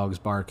about dogs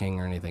barking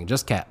or anything.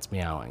 Just cats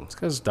meowing. It's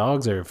because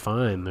dogs are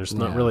fine. There's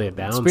not really a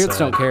downside. Spirits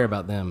don't care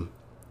about them.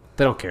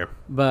 They don't care.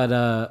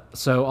 But,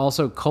 so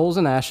also, coals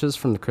and ashes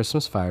from the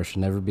Christmas fire should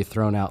never be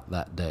thrown out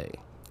that day.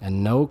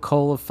 And no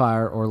coal of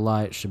fire or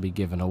light should be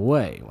given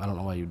away. I don't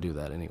know why you do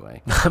that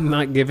anyway. I'm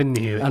not giving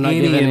you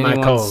any in my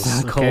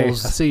coals. Okay? I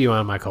see you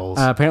on my coals.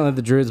 Apparently,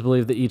 the Druids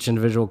believe that each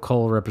individual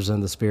coal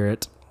represents the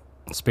spirit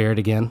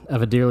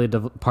of a dearly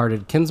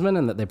departed kinsman,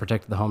 and that they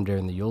protected the home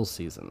during the Yule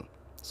season.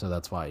 So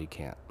that's why you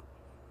can't.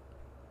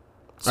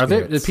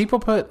 Did people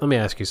put? Let me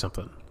ask you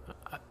something.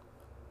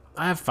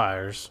 I have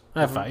fires.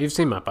 You've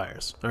seen my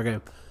fires. Okay.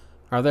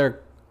 Are there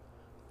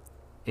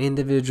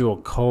individual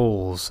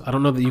coals? I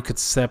don't know that you could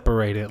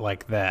separate it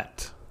like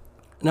that.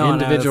 No,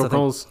 individual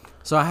coals.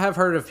 So I have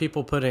heard of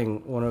people putting,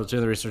 when I was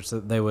doing the research,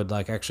 that they would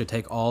like actually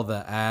take all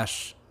the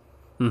ash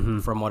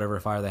from whatever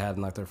fire they had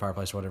in like their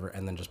fireplace or whatever,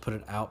 and then just put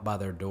it out by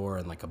their door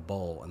in like a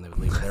bowl, and they would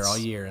leave it there all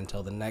year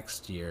until the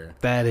next year.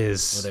 That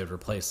is where they would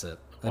replace it.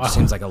 That just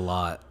seems like a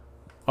lot.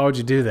 Why would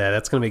you do that?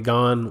 That's going to be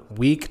gone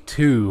week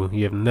 2.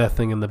 You have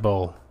nothing in the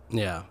bowl.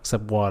 Yeah,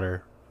 except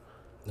water.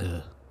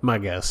 Ugh. My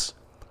guess.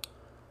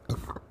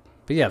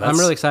 But yeah, I'm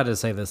really excited to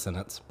say this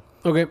sentence.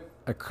 Okay.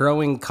 A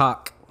crowing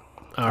cock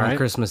on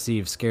Christmas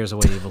Eve scares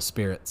away evil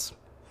spirits.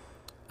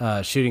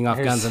 Shooting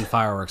off guns and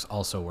fireworks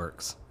also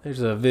works.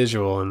 There's a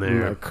visual in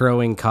there. A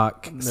crowing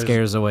cock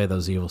scares away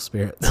those evil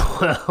spirits.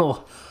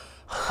 Well,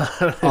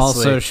 honestly,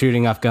 also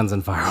shooting off guns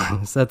and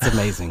fireworks. That's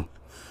amazing.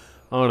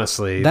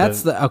 Honestly.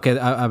 That's okay,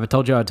 I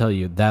told you I'd tell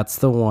you. That's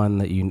the one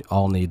that you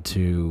all need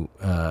to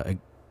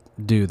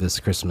do this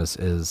Christmas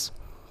is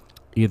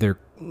either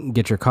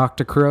get your cock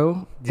to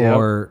crow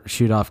or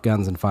shoot off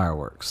guns and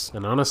fireworks.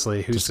 And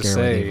honestly, who's to scare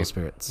say away evil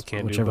spirits? you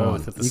can't Whichever do both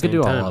one. at the You same could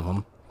do time. all of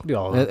them. Do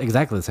all of them.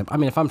 Exactly the same. I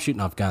mean, if I'm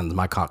shooting off guns,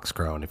 my cock's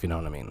crowing, if you know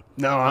what I mean.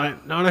 No, I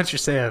know what you're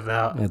saying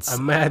now.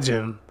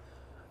 Imagine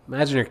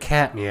your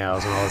cat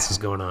meows when all this is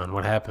going on.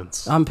 What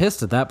happens? I'm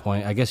pissed at that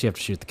point. I guess you have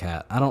to shoot the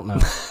cat. I don't know.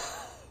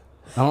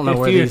 I don't know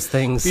where these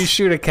things... If you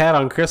shoot a cat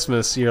on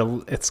Christmas,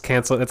 it's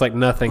canceled. It's like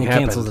nothing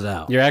happened. Cancels it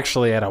out. You're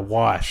actually at a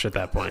wash at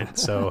that point.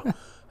 So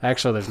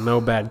actually, there's no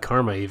bad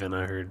karma even,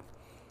 I heard.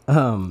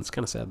 It's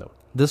kind of sad, though.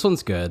 This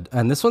one's good.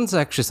 And this one's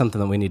actually something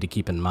that we need to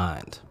keep in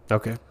mind.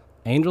 Okay.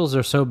 Angels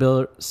are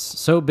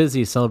so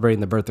busy celebrating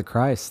the birth of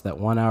Christ that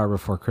 1 hour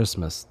before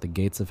Christmas, the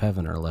gates of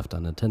heaven are left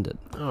unattended.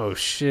 Oh,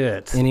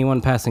 shit.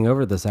 Anyone passing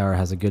over this hour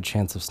has a good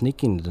chance of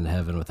sneaking into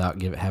heaven without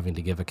having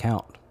to give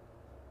account.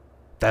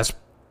 I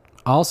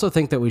also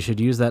think that we should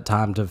use that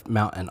time to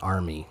mount an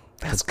army.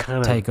 That's kind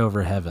of... Take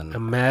over heaven.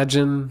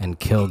 Imagine... And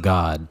kill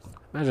God.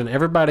 Imagine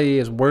everybody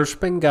is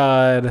worshiping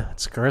God.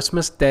 It's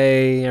Christmas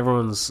Day.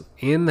 Everyone's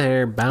in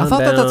there, bound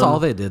down. I thought that's all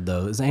they did,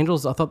 though. Is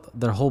angels? I thought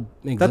their whole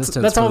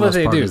existence that's all that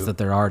they do. is that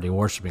they're already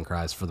worshiping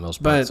Christ for the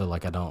most part. But so,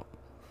 like, I don't.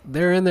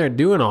 They're in there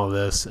doing all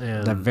this,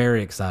 and they're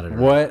very excited.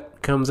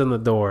 What comes in the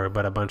door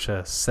but a bunch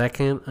of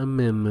Second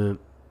Amendment?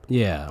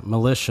 Yeah,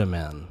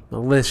 militiamen,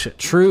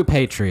 true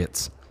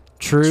patriots,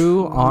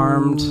 true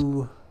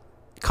armed.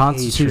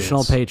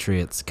 Constitutional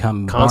patriots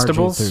come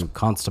constables through.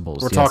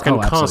 Constables. We're talking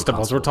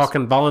constables. We're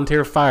talking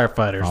volunteer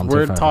firefighters.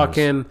 We're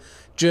talking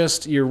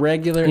just your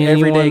regular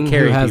everyday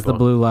carry who has people. The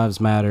Blue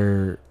Lives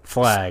Matter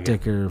flag,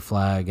 sticker,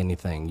 flag,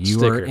 anything.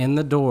 You are in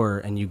the door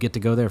and you get to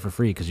go there for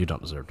free because you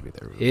don't deserve to be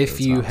there.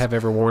 If you have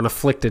ever worn a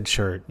Afflicted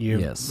shirt,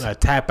 a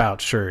tap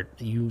out shirt,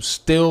 you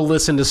still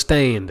listen to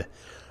Stained,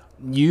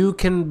 you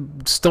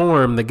can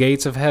storm the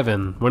gates of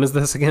heaven. When is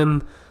this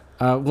again?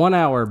 1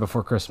 hour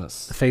before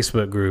Christmas. The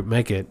Facebook group,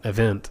 make it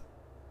event.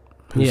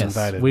 Who's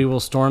invited? We will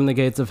storm the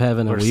gates of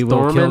heaven and we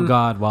will kill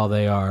God while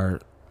they are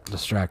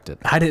distracted.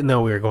 I didn't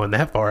know we were going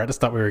that far. I just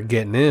thought we were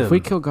getting in. If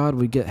we kill God,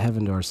 we get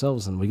heaven to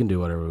ourselves and we can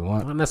do whatever we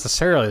want. Not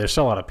necessarily. There's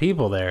still a lot of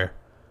people there.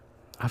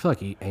 I feel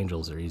like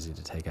angels are easy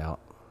to take out.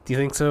 Do you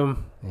think so?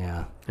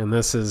 Yeah. And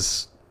this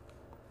is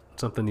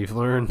something you've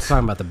learned?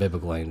 Talking about the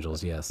biblical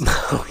angels, yes.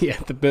 Oh, yeah.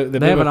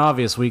 They have an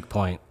obvious weak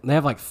point. They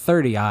have like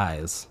 30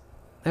 eyes.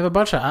 They have a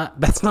bunch of eyes.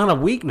 That's not a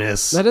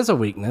weakness. That is a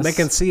weakness. They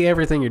can see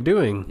everything you're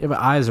doing. Yeah, but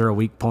eyes are a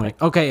weak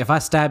point. Okay, if I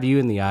stab you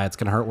in the eye, it's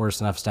going to hurt worse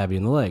than if I stab you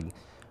in the leg.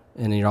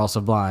 And you're also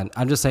blind.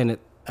 I'm just saying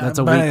that's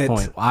a weak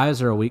point.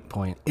 Eyes are a weak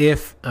point.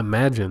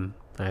 Imagine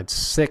I had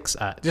 6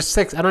 eyes. Just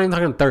 6. I don't even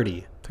talking 30.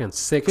 I'm talking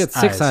 6 eyes.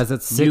 6 eyes.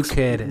 That's 6. You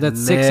could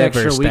that's 6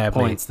 extra weak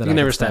points. You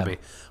never stab me.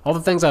 All the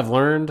things I've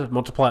learned,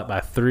 multiply it by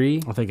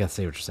 3. I think I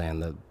see what you're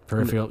saying. The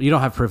peripheral. You don't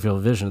have peripheral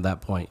vision at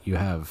that point. You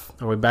have.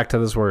 Are we back to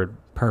this word?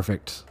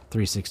 Perfect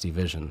 360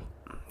 vision.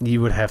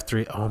 You would have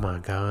 3. Oh my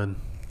God.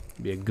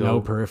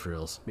 No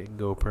peripherals. Be a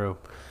GoPro.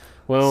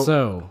 Well,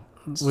 so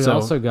we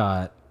also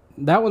got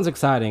that one's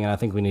exciting, and I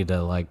think we need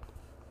to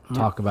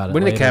talk about it.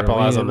 We need to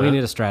capitalize on that. We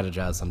need to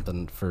strategize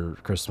something for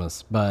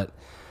Christmas. But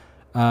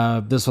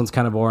this one's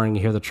kind of boring.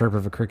 You hear the chirp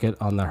of a cricket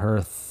on the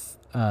hearth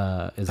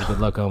is a good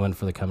luck omen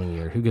for the coming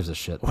year. Who gives a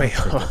shit? Wait,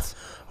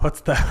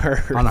 what's the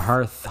hearth? On a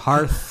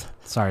hearth.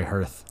 Sorry,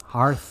 hearth.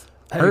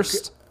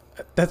 Hearst.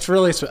 That's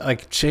really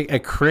like a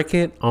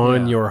cricket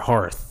on your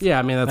hearth. Yeah,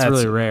 I mean, that's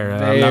really rare.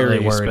 I'm not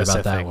really worried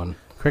about that one.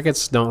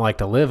 Crickets don't like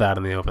to live out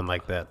in the open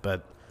like that,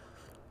 but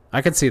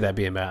I could see that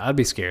being bad. I'd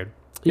be scared.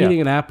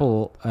 Eating an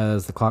apple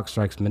as the clock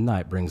strikes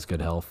midnight brings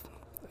good health.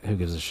 Who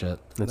gives a shit?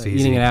 That's easy.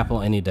 Eating an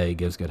apple any day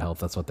gives good health.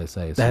 That's what they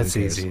say. So that's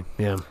easy.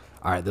 Yeah.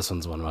 All right, this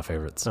one's one of my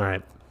favorites. All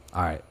right.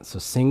 So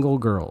single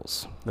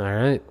girls. All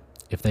right.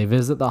 If they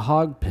visit the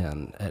hog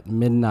pen at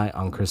midnight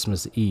on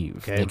Christmas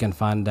Eve, they can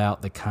find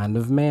out the kind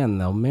of man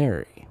they'll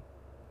marry.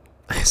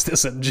 Is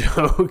this a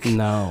joke?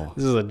 No.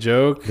 This is a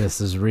joke?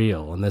 This is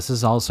real. And this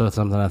is also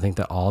something I think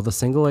that all the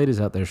single ladies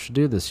out there should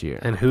do this year.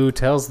 And who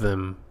tells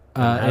them?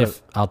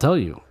 I'll tell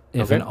you.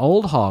 If an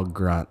old hog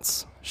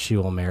grunts, she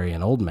will marry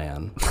an old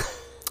man.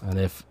 And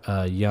if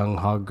a young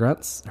hog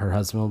grunts, her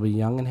husband will be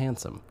young and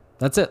handsome.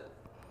 That's it.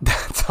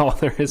 That's all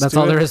there is That's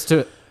all there is to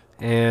it.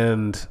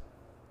 And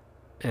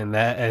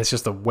it's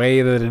just the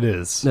way that it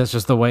is. That's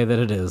just the way that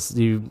it is.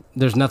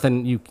 There's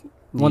nothing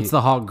once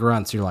the hog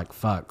grunts, you're like,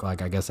 fuck, I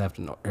guess I have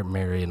to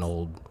marry an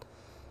old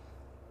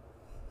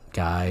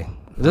guy.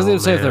 It doesn't even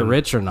say if they're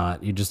rich or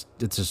not. It's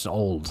just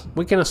old.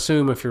 We can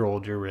assume if you're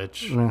old, you're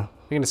rich. Yeah.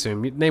 We can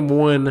assume. Name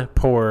one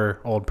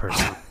poor old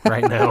person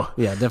right now.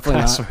 Yeah,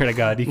 definitely not. I swear to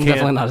God, you can't.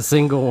 Definitely not a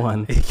single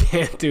one. You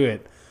can't do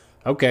it.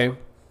 Okay.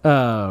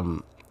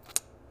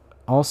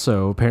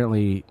 Also,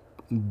 apparently,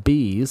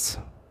 bees.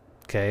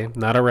 Okay,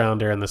 not around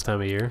during this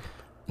time of year.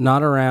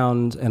 Not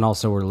around, and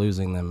also we're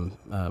losing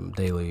them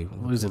daily.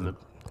 Losing them.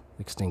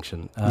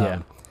 Extinction.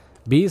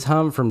 Bees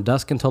hum from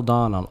dusk until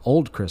dawn on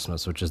Old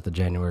Christmas, which is the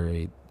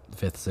January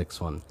 5th, 6th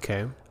one.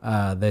 Okay.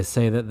 They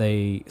say that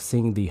they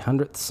sing the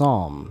 100th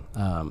Psalm.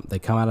 They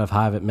come out of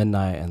hive at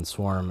midnight and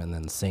swarm and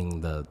then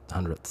sing the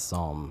 100th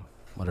Psalm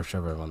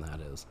whichever one that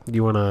is.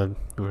 You want to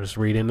just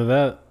read into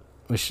that?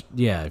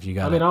 Yeah, if you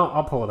got. I mean,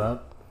 I'll pull it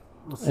up.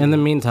 In the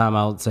meantime,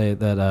 I'll say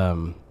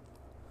that.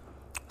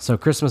 So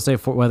Christmas Day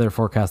weather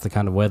forecast, the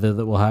kind of weather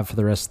that we'll have for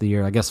the rest of the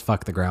year. I guess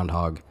fuck the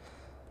groundhog.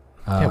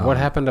 Yeah, what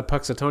happened to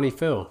Puxatony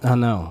Phil? I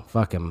know,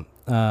 fuck him.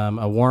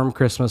 A warm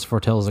Christmas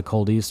foretells a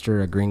cold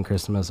Easter, a green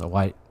Christmas, a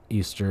white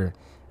Easter,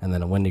 and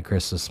then a windy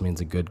Christmas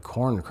means a good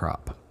corn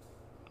crop.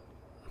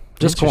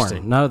 Just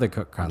corn, no other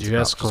kinds of crops,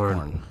 just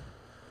corn.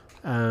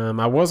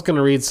 I was going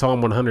to read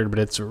Psalm 100, but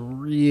it's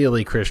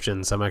really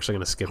Christian, so I'm actually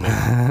going to skip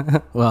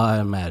it. Well, I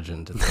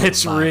imagined.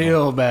 It's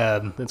real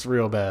bad. It's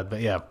real bad,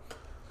 but yeah.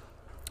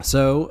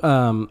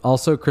 So,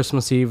 also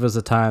Christmas Eve was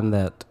a time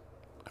that,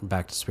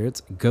 back to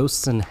spirits,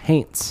 ghosts and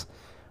haints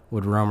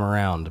would roam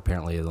around,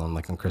 apparently,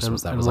 on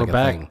Christmas. That was like a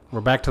thing.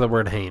 We're back to the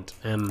word haint.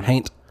 And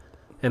haint.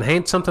 And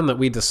haint's something that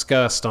we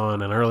discussed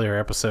on an earlier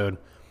episode.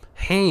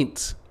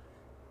 Haint,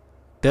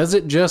 does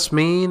it just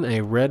mean a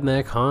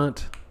redneck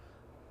haunt?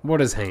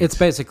 What is haint? It's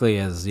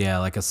basically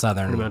like a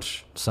southern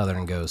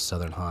ghost,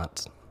 southern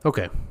haunt.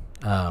 Okay.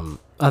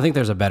 I think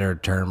there's a better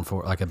term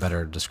for, a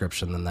better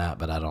description than that,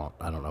 but I don't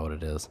know what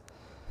it is.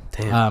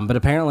 Damn. But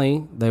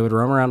apparently they would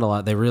roam around a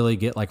lot. They really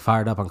get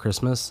fired up on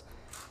Christmas,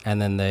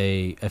 and then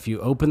if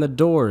you open the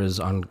doors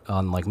on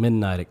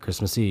midnight at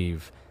Christmas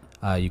Eve,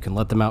 you can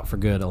let them out for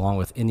good, along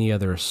with any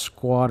other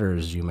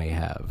squatters you may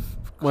have.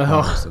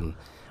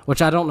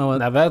 Which I don't know.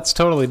 Now that's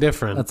totally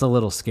different. That's a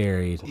little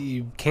scary.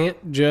 You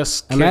can't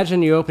just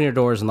imagine you open your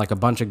doors and a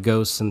bunch of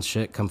ghosts and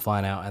shit come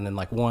flying out, and then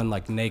one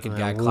naked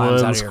guy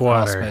climbs out of your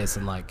crawl space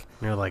and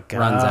you're like,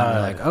 runs out. And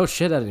you're like, oh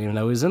shit, I didn't even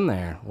know he's in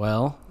there.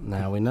 Well,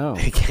 now we know.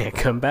 He can't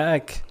come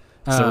back.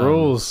 It's the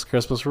rules.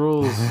 Christmas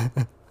rules.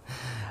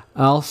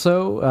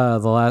 Also,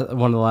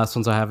 one of the last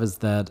ones I have is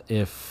that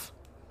this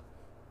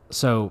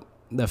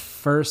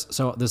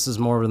is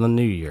more of the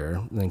New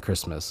Year than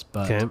Christmas,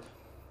 but. Okay.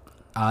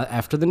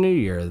 After the New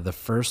Year, if you're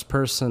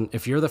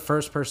the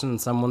first person in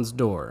someone's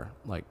door,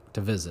 to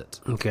visit,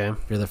 okay,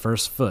 if you're the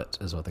first foot,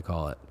 is what they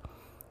call it,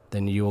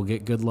 then you will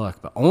get good luck,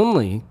 but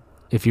only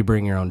if you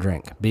bring your own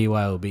drink.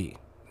 BYOB.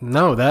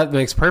 No, that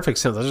makes perfect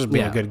sense. That's just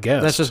being a good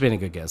guest. That's just being a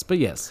good guest. But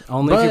yes,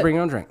 only if you bring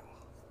your own drink.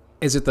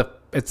 It's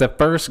the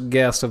first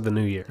guest of the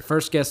New Year.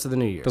 First guest of the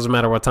New Year. Doesn't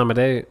matter what time of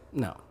day?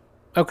 No.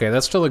 Okay,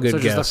 that's still a good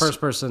guess. Just the first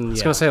person. I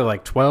was going to say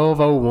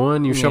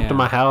 12:01, you show up to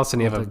my house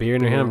and you have a beer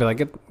in your hand and be like,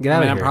 get out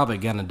of here. I'm probably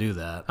going to do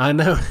that. I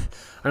know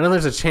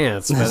there's a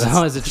chance. But there's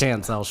always a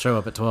chance I'll show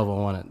up at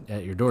 12:01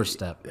 at your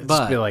doorstep.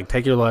 But be like,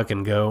 take your luck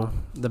and go.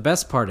 The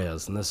best part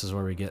is, and this is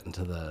where we get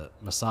into the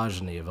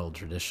misogyny of old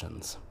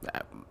traditions.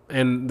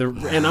 And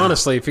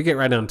honestly, if you get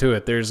right down to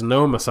it, there's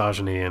no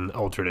misogyny in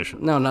old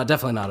tradition. No,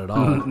 definitely not at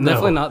all. No.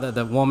 Definitely not that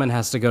the woman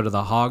has to go to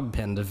the hog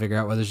pen to figure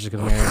out whether she's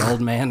going to marry an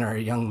old man or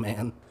a young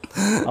man.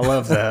 I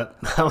love that.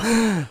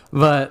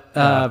 But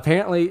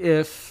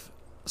apparently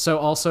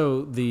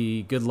also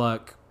the good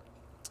luck,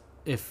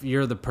 if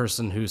you're the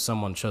person who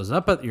someone shows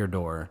up at your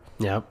door,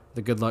 yep,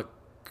 the good luck,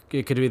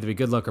 it could either be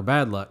good luck or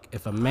bad luck.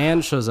 If a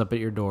man shows up at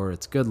your door,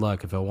 it's good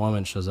luck. If a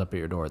woman shows up at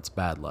your door, it's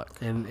bad luck.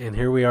 And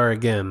here we are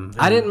again.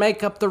 I didn't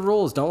make up the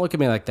rules. Don't look at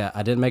me like that.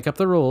 I didn't make up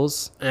the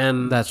rules,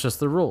 and that's just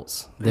the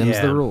rules.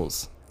 Them's the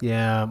rules.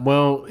 Yeah,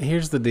 well,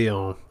 here's the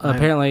deal.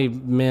 Apparently,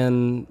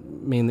 men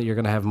mean that you're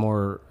going to have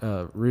more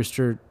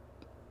rooster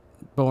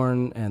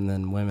born, and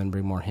then women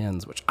bring more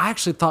hens, which I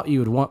actually thought you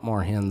would want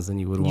more hens than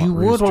you would want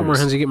roosters. You would want more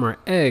hens, you get more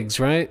eggs,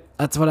 right?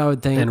 That's what I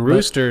would think. And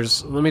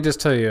roosters, let me just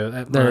tell you.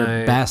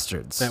 They're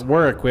bastards. At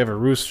work, we have a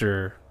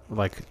rooster,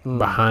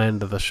 behind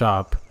the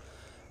shop,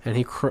 and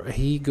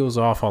he goes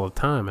off all the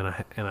time, and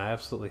I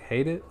absolutely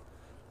hate it.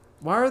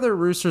 Why are there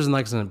roosters in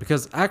Lexington?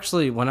 Because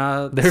actually,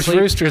 there's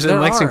roosters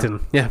in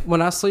Lexington. Yeah.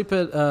 When I sleep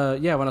up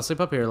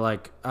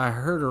here, I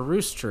heard a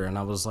rooster, and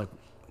I was like,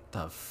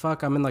 "The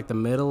fuck!" I'm in the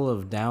middle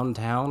of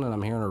downtown, and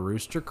I'm hearing a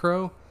rooster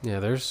crow.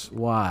 Yeah.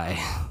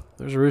 Why?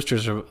 There's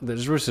roosters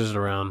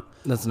around.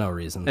 That's no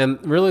reason.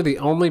 And really, the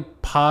only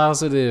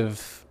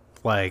positive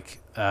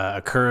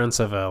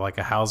occurrence of a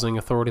housing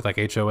authority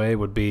like HOA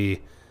would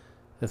be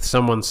if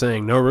someone's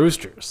saying no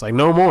roosters,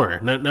 no more,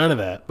 none of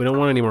that. We don't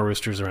want any more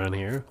roosters around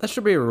here. That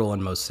should be a rule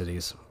in most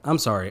cities. I'm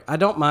sorry. I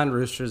don't mind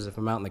roosters. If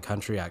I'm out in the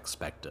country, I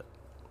expect it.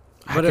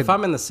 But if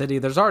I'm in the city,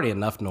 there's already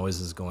enough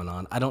noises going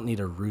on. I don't need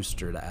a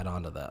rooster to add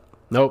on to that.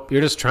 Nope.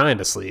 You're just trying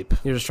to sleep.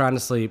 You're just trying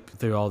to sleep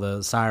through all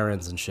the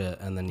sirens and shit,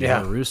 and then you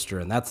have a rooster,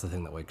 and that's the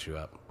thing that wakes you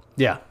up.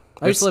 Yeah.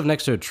 I used to live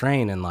next to a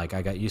train, and I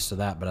got used to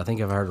that, but I think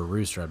if I heard a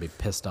rooster, I'd be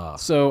pissed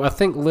off. So I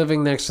think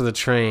living next to the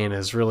train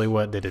is really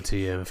what did it to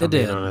you, if I'm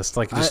being honest.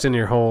 In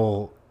your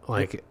whole,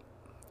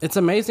 It's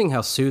amazing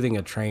how soothing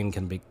a train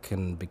can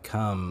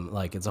become.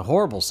 It's a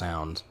horrible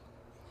sound.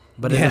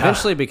 But it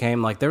eventually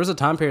became, there was a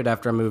time period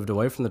after I moved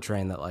away from the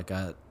train that,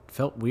 I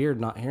felt weird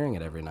not hearing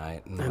it every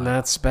night. And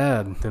that's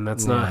bad. And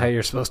that's not how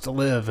you're supposed to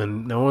live.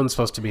 And no one's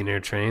supposed to be near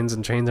trains,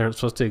 and trains aren't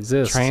supposed to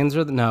exist. Trains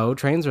are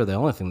the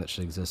only thing that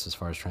should exist as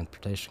far as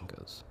transportation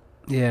goes.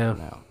 Yeah.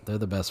 No, they're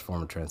the best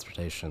form of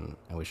transportation,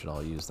 and we should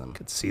all use them.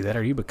 Could see that.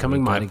 Are you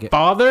becoming my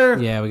father?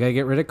 Yeah, we got to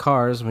get rid of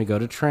cars and we go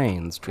to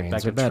trains.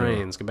 Trains are better.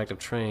 Get back to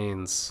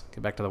trains.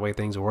 Get back to the way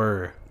things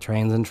were.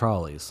 Trains and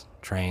trolleys.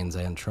 Trains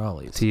and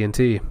trolleys.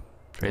 TNT.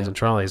 Trains and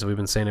trolleys. We've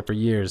been saying it for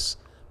years.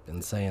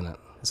 Been saying it.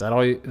 Is that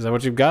all? Is that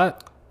what you've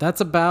got?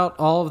 That's about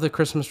all of the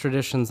Christmas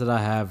traditions that I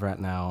have right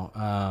now.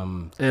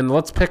 And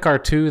let's pick our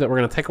 2 that we're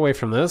going to take away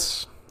from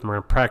this, and we're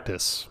going to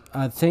practice.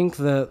 I think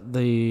that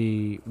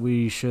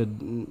we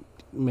should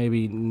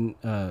maybe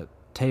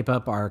tape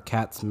up our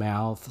cats'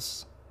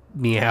 mouths.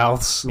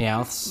 Meows.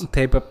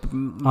 Tape up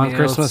on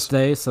Christmas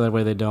Day, so that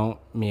way they don't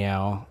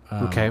meow.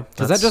 Okay.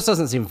 Because that just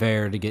doesn't seem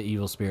fair to get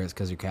evil spirits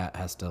because your cat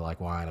has to like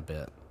whine a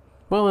bit.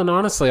 Well, and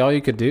honestly, what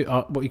you could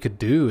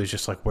do is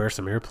just like wear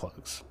some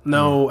earplugs.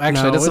 No,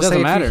 actually, it doesn't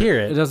say matter if you hear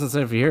it. It doesn't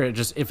say if you hear it.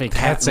 Just if a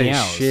cat That's meows.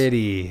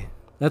 shitty.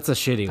 That's a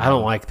shitty one. I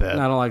don't like that.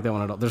 I don't like that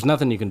one at all. There's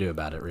nothing you can do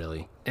about it,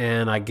 really.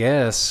 And I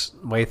guess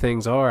the way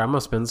things are, I'm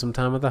gonna spend some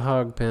time with the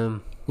hog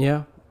pen.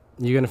 Yeah,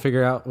 you're gonna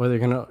figure out whether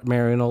you're gonna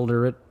marry an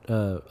older,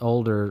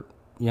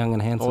 young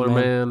and handsome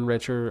man,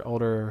 richer,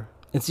 older.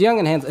 It's young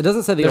and handsome. It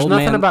doesn't say the there's old man.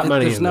 There's nothing about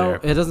money in there.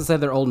 It doesn't say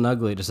they're old and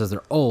ugly. It just says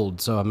they're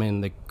old. So I mean,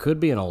 they could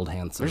be an old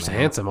handsome. There's man.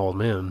 handsome old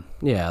men.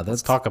 Yeah,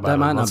 let's talk about. That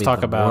might not be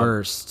the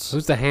worst.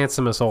 Who's the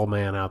handsomest old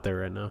man out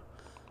there right now?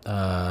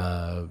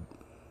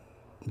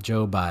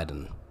 Joe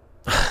Biden.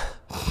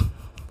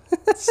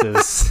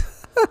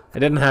 It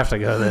didn't have to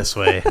go this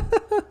way.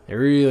 It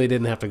really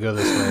didn't have to go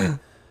this way.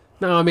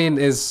 No, I mean,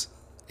 is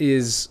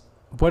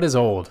what is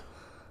old?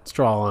 Let's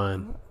draw a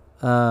line.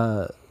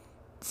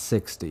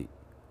 60.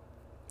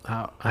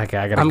 Oh, okay,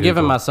 I gotta. I'm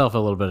giving myself a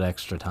little bit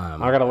extra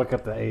time. I gotta look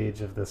up the age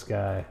of this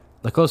guy.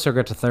 The closer I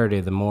get to 30,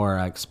 the more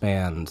I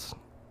expand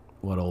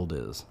what old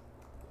is.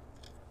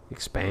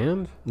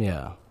 Expand?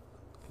 Yeah.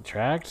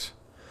 Contract?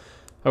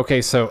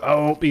 Okay,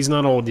 so he's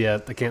not old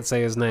yet. I can't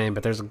say his name,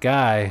 but there's a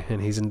guy,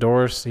 and he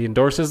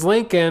endorses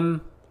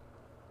Lincoln.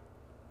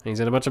 He's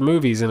in a bunch of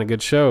movies and a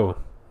good show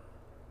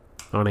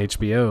on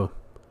HBO.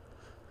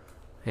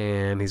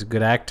 And he's a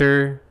good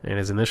actor, and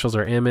his initials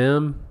are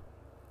MM.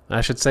 I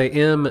should say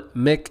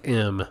Mick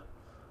M.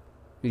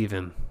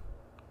 Even.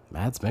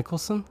 Mads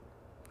Mikkelsen?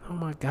 Oh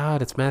my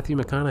God, it's Matthew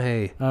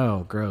McConaughey.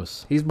 Oh,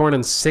 gross. He's born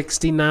in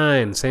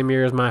 1969, same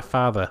year as my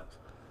father.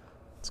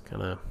 It's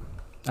kind of...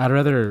 I'd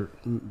rather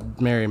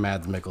marry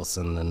Mads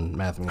Mikkelsen than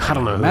Matthew McConaughey. I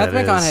don't know who Mads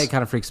that McConaughey is.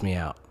 kind of freaks me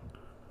out.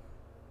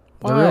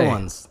 Why? The real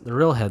ones. The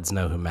real heads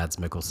know who Mads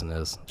Mikkelsen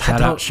is.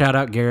 Shout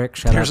out Garrick.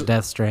 Shout out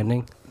Death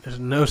Stranding. There's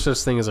no such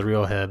thing as a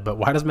real head, but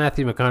why does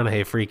Matthew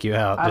McConaughey freak you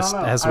out? I don't know.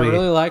 I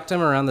really liked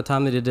him around the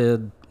time that he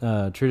did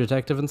True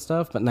Detective and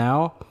stuff, but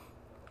now...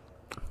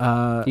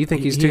 you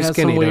think he's too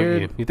skinny,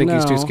 don't you? You think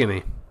he's too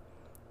skinny?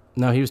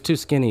 No, he was too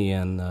skinny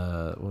in...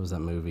 what was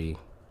that movie?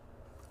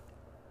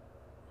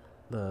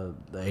 The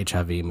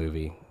HIV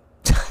movie.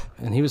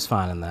 And he was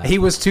fine in that. He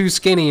was too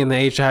skinny in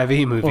the HIV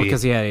movie. Well,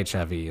 because he had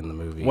HIV in the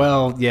movie.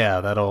 Well,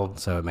 yeah, that'll...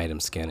 So it made him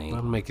skinny.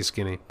 That'll make you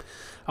skinny.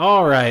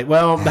 All right.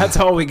 Well, that's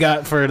all we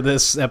got for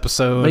this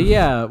episode. But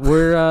yeah,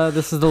 we're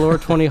this is the Lore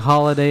 20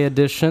 Holiday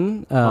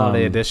Edition.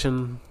 Holiday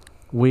Edition.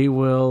 We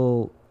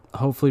will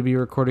hopefully be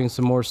recording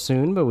some more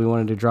soon, but we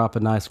wanted to drop a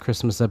nice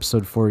Christmas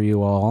episode for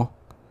you all.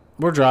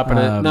 We're dropping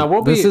it.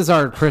 Now, this is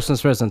our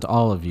Christmas present to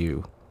all of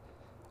you.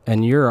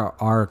 And you're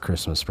our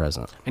Christmas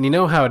present. And you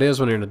know how it is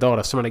when you're an adult.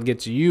 If somebody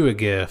gets you a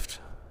gift,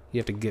 you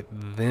have to get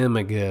them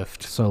a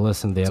gift. So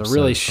listen to the episode. It's a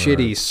really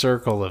shitty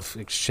circle of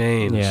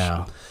exchange.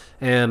 Yeah.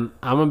 And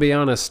I'm going to be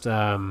honest,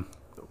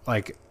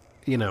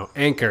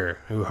 Anchor,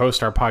 who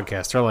host our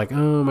podcast, they're like,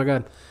 oh my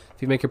God,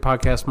 if you make your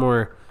podcast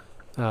more,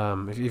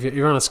 if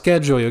you're on a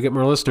schedule, you'll get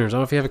more listeners.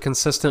 Oh, if you have a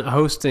consistent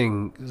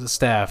hosting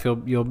staff,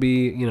 you'll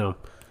be,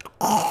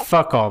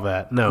 fuck all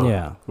that. No.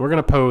 Yeah. We're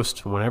going to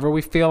post whenever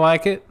we feel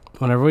like it.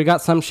 Whenever we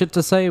got some shit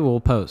to say, we'll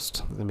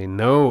post. I mean,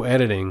 no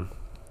editing.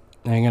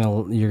 And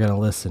you're gonna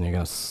listen. You're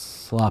gonna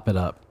slop it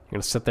up. You're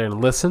gonna sit there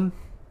and listen.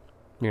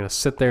 You're going to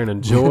sit there and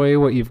enjoy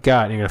what you've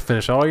got. And you're going to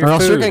finish all your food. Or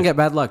else you're going to get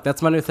bad luck.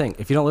 That's my new thing.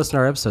 If you don't listen to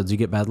our episodes, you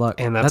get bad luck.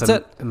 And that's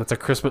it. And that's a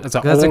Christmas.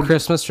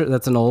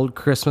 That's an old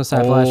Christmas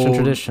Appalachian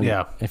tradition.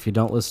 Yeah. If you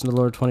don't listen to the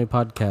Lore 20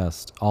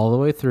 podcast all the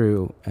way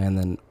through and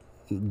then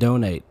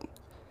donate.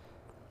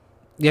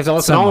 You have to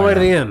listen all the way to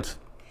the end.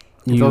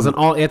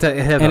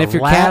 And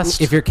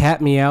if your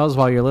cat meows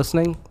while you're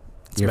listening,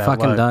 you're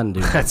fucking done,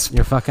 dude.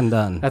 You're fucking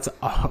done. That's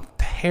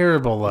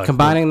terrible luck.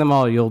 Combining them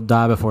all, you'll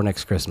die before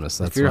next Christmas.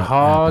 That's if your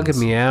hog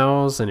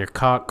meows and your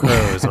cock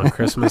crows on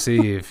Christmas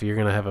Eve, you're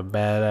gonna have a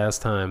badass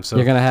time. So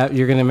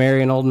you're gonna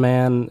marry an old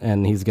man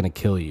and he's gonna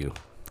kill you.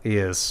 He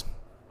is.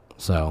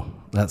 So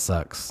that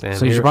sucks. And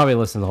so you should probably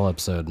listen to the whole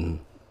episode and.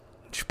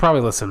 You should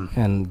probably listen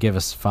and give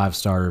us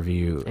 5-star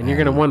review. And you're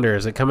gonna wonder,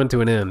 is it coming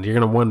to an end? You're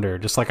gonna wonder,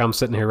 just like I'm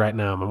sitting here right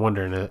now. I'm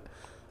wondering it.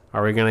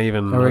 Are we gonna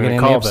even? Are we gonna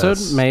call the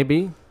episode?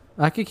 Maybe.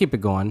 I could keep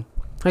it going.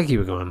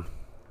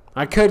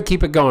 I could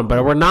keep it going,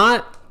 but we're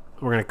not.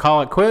 We're going to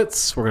call it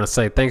quits. We're going to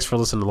say thanks for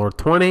listening to Lore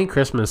 20,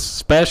 Christmas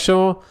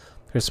special,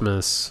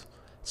 Christmas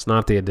It's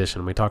not the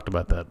edition. We talked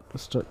about that.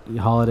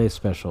 Holiday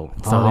special.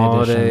 It's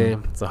holiday.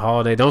 It's a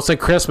holiday. Don't say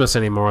Christmas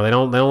anymore. They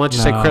don't let you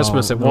say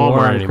Christmas at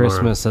Walmart anymore.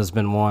 Christmas has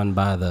been won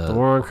by the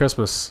war on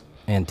Christmas.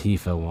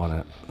 Antifa won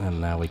it,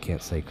 and now we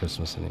can't say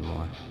Christmas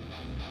anymore.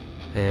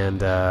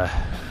 And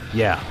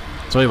yeah.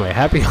 So anyway,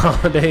 happy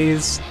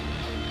holidays.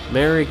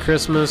 Merry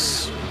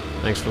Christmas.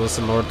 Thanks for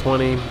listening to Lord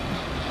 20.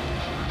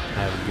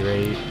 Have a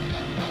great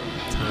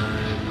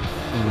time.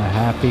 And a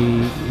happy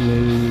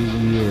new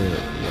year.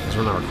 Yeah, because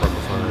we're not recording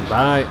before then.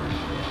 Bye.